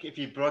think if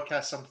you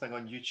broadcast something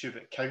on YouTube,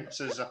 it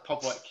counts as a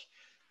public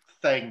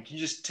thing. Can you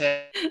just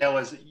tell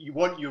us that you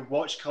want your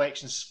watch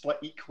collection split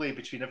equally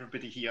between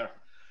everybody here?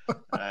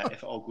 If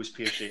it all goes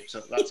pear-shaped, so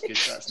that's good.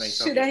 That's nice.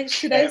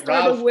 Should I start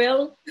Ralph, a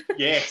will?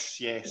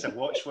 Yes, a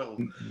watch will.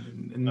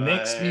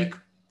 Next week,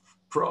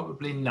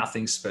 probably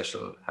nothing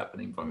special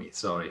happening for me.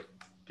 Sorry.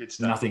 Good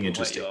stuff. Nothing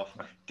interesting.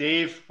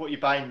 Dave, what are you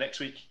buying next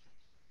week?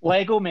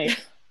 Lego,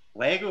 mate.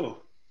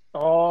 Lego.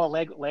 Oh,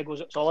 Legos!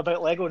 It's all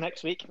about Lego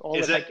next week. All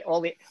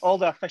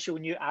the official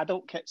new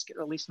adult kits get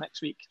released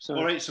next week. So,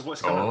 all right. So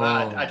what's coming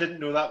up? I didn't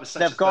know that was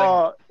such a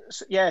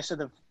thing.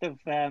 So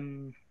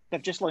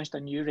they've just launched a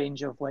new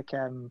range of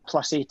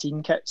plus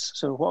 18 kits.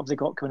 So what have they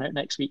got coming out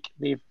next week?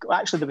 There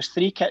was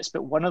 3 kits,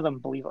 but one of them,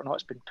 believe it or not,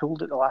 has been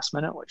pulled at the last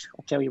minute, which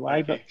I'll tell you why.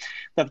 Okay. But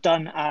they've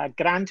done a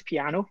grand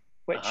piano,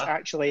 which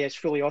actually is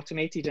fully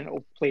automated and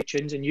it'll play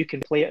tunes and you can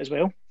play it as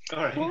well.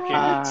 All right.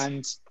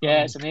 And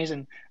it's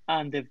amazing.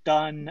 And they've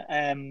done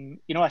the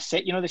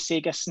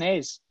Sega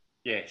SNES.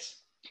 Yes.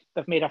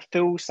 They've made a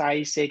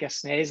full-size Sega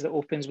SNES that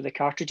opens with the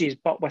cartridges,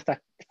 but with a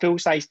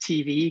full-size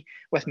TV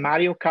with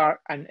Mario Kart,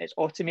 and it's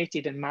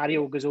automated, and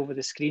Mario goes over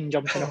the screen,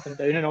 jumping up and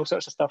down, and all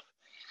sorts of stuff.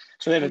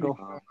 So there we go.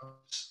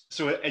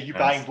 So are you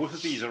buying both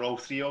of these, or all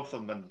 3 of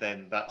them, and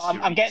then that's?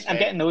 I'm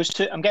getting those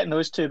two. I'm getting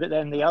those 2, but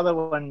then the other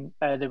one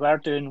they were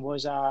doing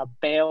was a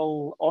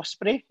Bell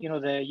Osprey.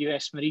 The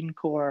US Marine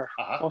Corps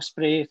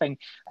Osprey thing.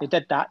 They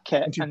did that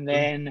kit, and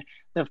then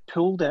they've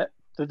pulled it.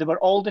 They were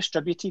all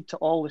distributed to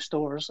all the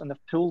stores, and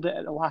they've pulled it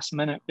at the last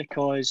minute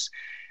because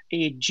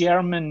a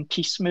German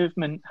peace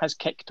movement has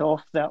kicked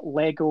off that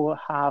Lego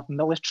have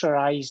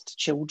militarized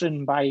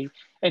children by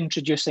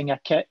introducing a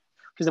kit.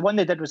 Because the one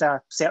they did was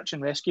a search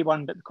and rescue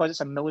one, but because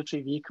it's a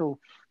military vehicle,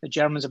 the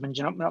Germans have been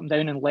jumping up and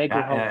down, and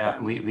Lego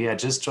We are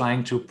just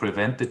trying to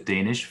prevent the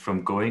Danish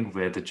from going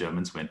where the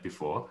Germans went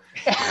before.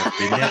 We have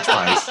been there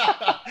twice.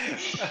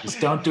 Just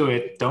don't do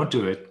it. Don't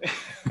do it.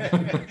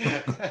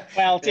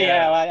 Well,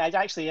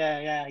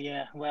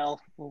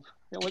 Well,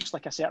 it looks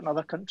like a certain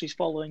other country's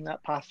following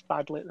that path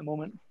badly at the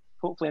moment.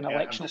 Hopefully an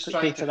election will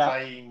put to that.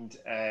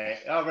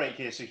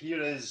 Okay, so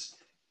here is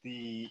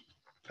the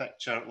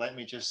picture. Let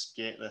me just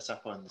get this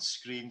up on the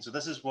screen. So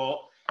this is what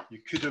you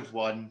could have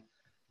won,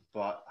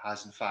 but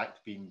has in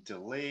fact been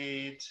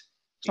delayed.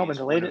 It's not been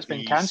delayed, it's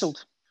been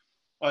cancelled.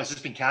 Oh, it's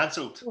just been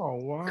cancelled. Oh,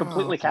 wow.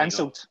 Completely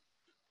cancelled.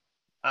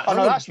 Oh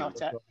no, that's not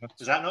it.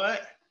 Is that not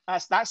it?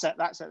 That's it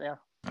there.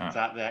 Is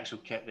that the actual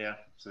kit there?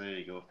 So there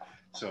you go.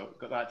 So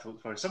got that to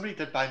look for. Somebody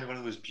did buy me one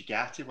of those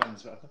Bugatti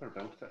ones, but I've never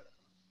built it.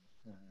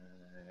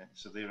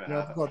 So there we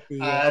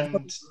have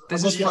it.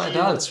 This is for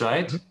adults,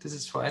 right? This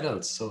is for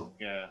adults, so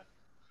yeah.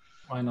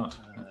 Why not?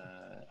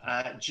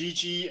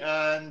 Gigi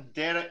and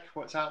Derek,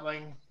 what's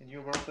happening in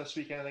your world this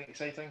week? Anything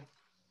exciting?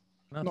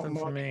 Nothing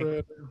for me.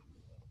 Really.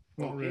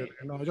 Not really.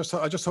 No, I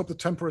just hope the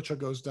temperature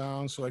goes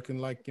down so I can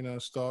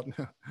start.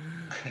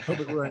 Hope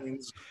it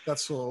rains.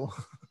 That's all.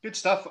 Good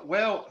stuff.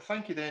 Well,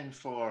 thank you then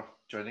for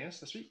joining us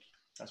this week.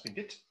 That's been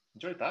good.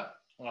 Enjoyed that.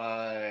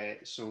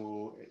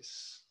 So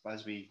it's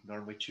as we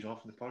normally tune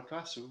off in the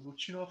podcast, so we'll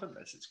tune off in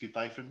this. It's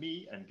goodbye from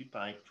me and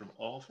goodbye from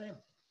all of them.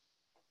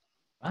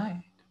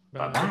 Bye.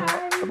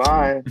 Bye.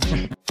 Bye.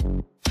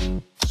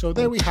 So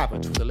there we have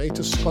it for the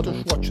latest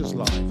Scottish Watches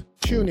Live.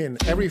 Tune in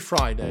every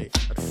Friday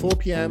at 4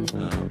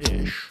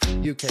 p.m.-ish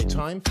UK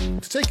time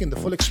to take in the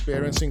full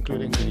experience,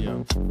 including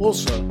video.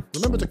 Also,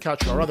 remember to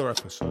catch our other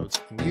episodes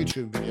and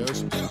YouTube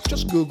videos.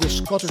 Just Google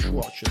Scottish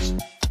Watches.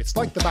 It's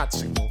like the bat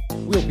signal.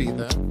 We'll be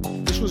there.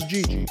 This was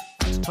Gigi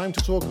at Time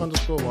to Talk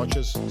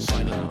 _Watches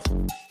signing off.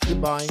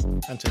 Goodbye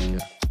and take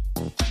care.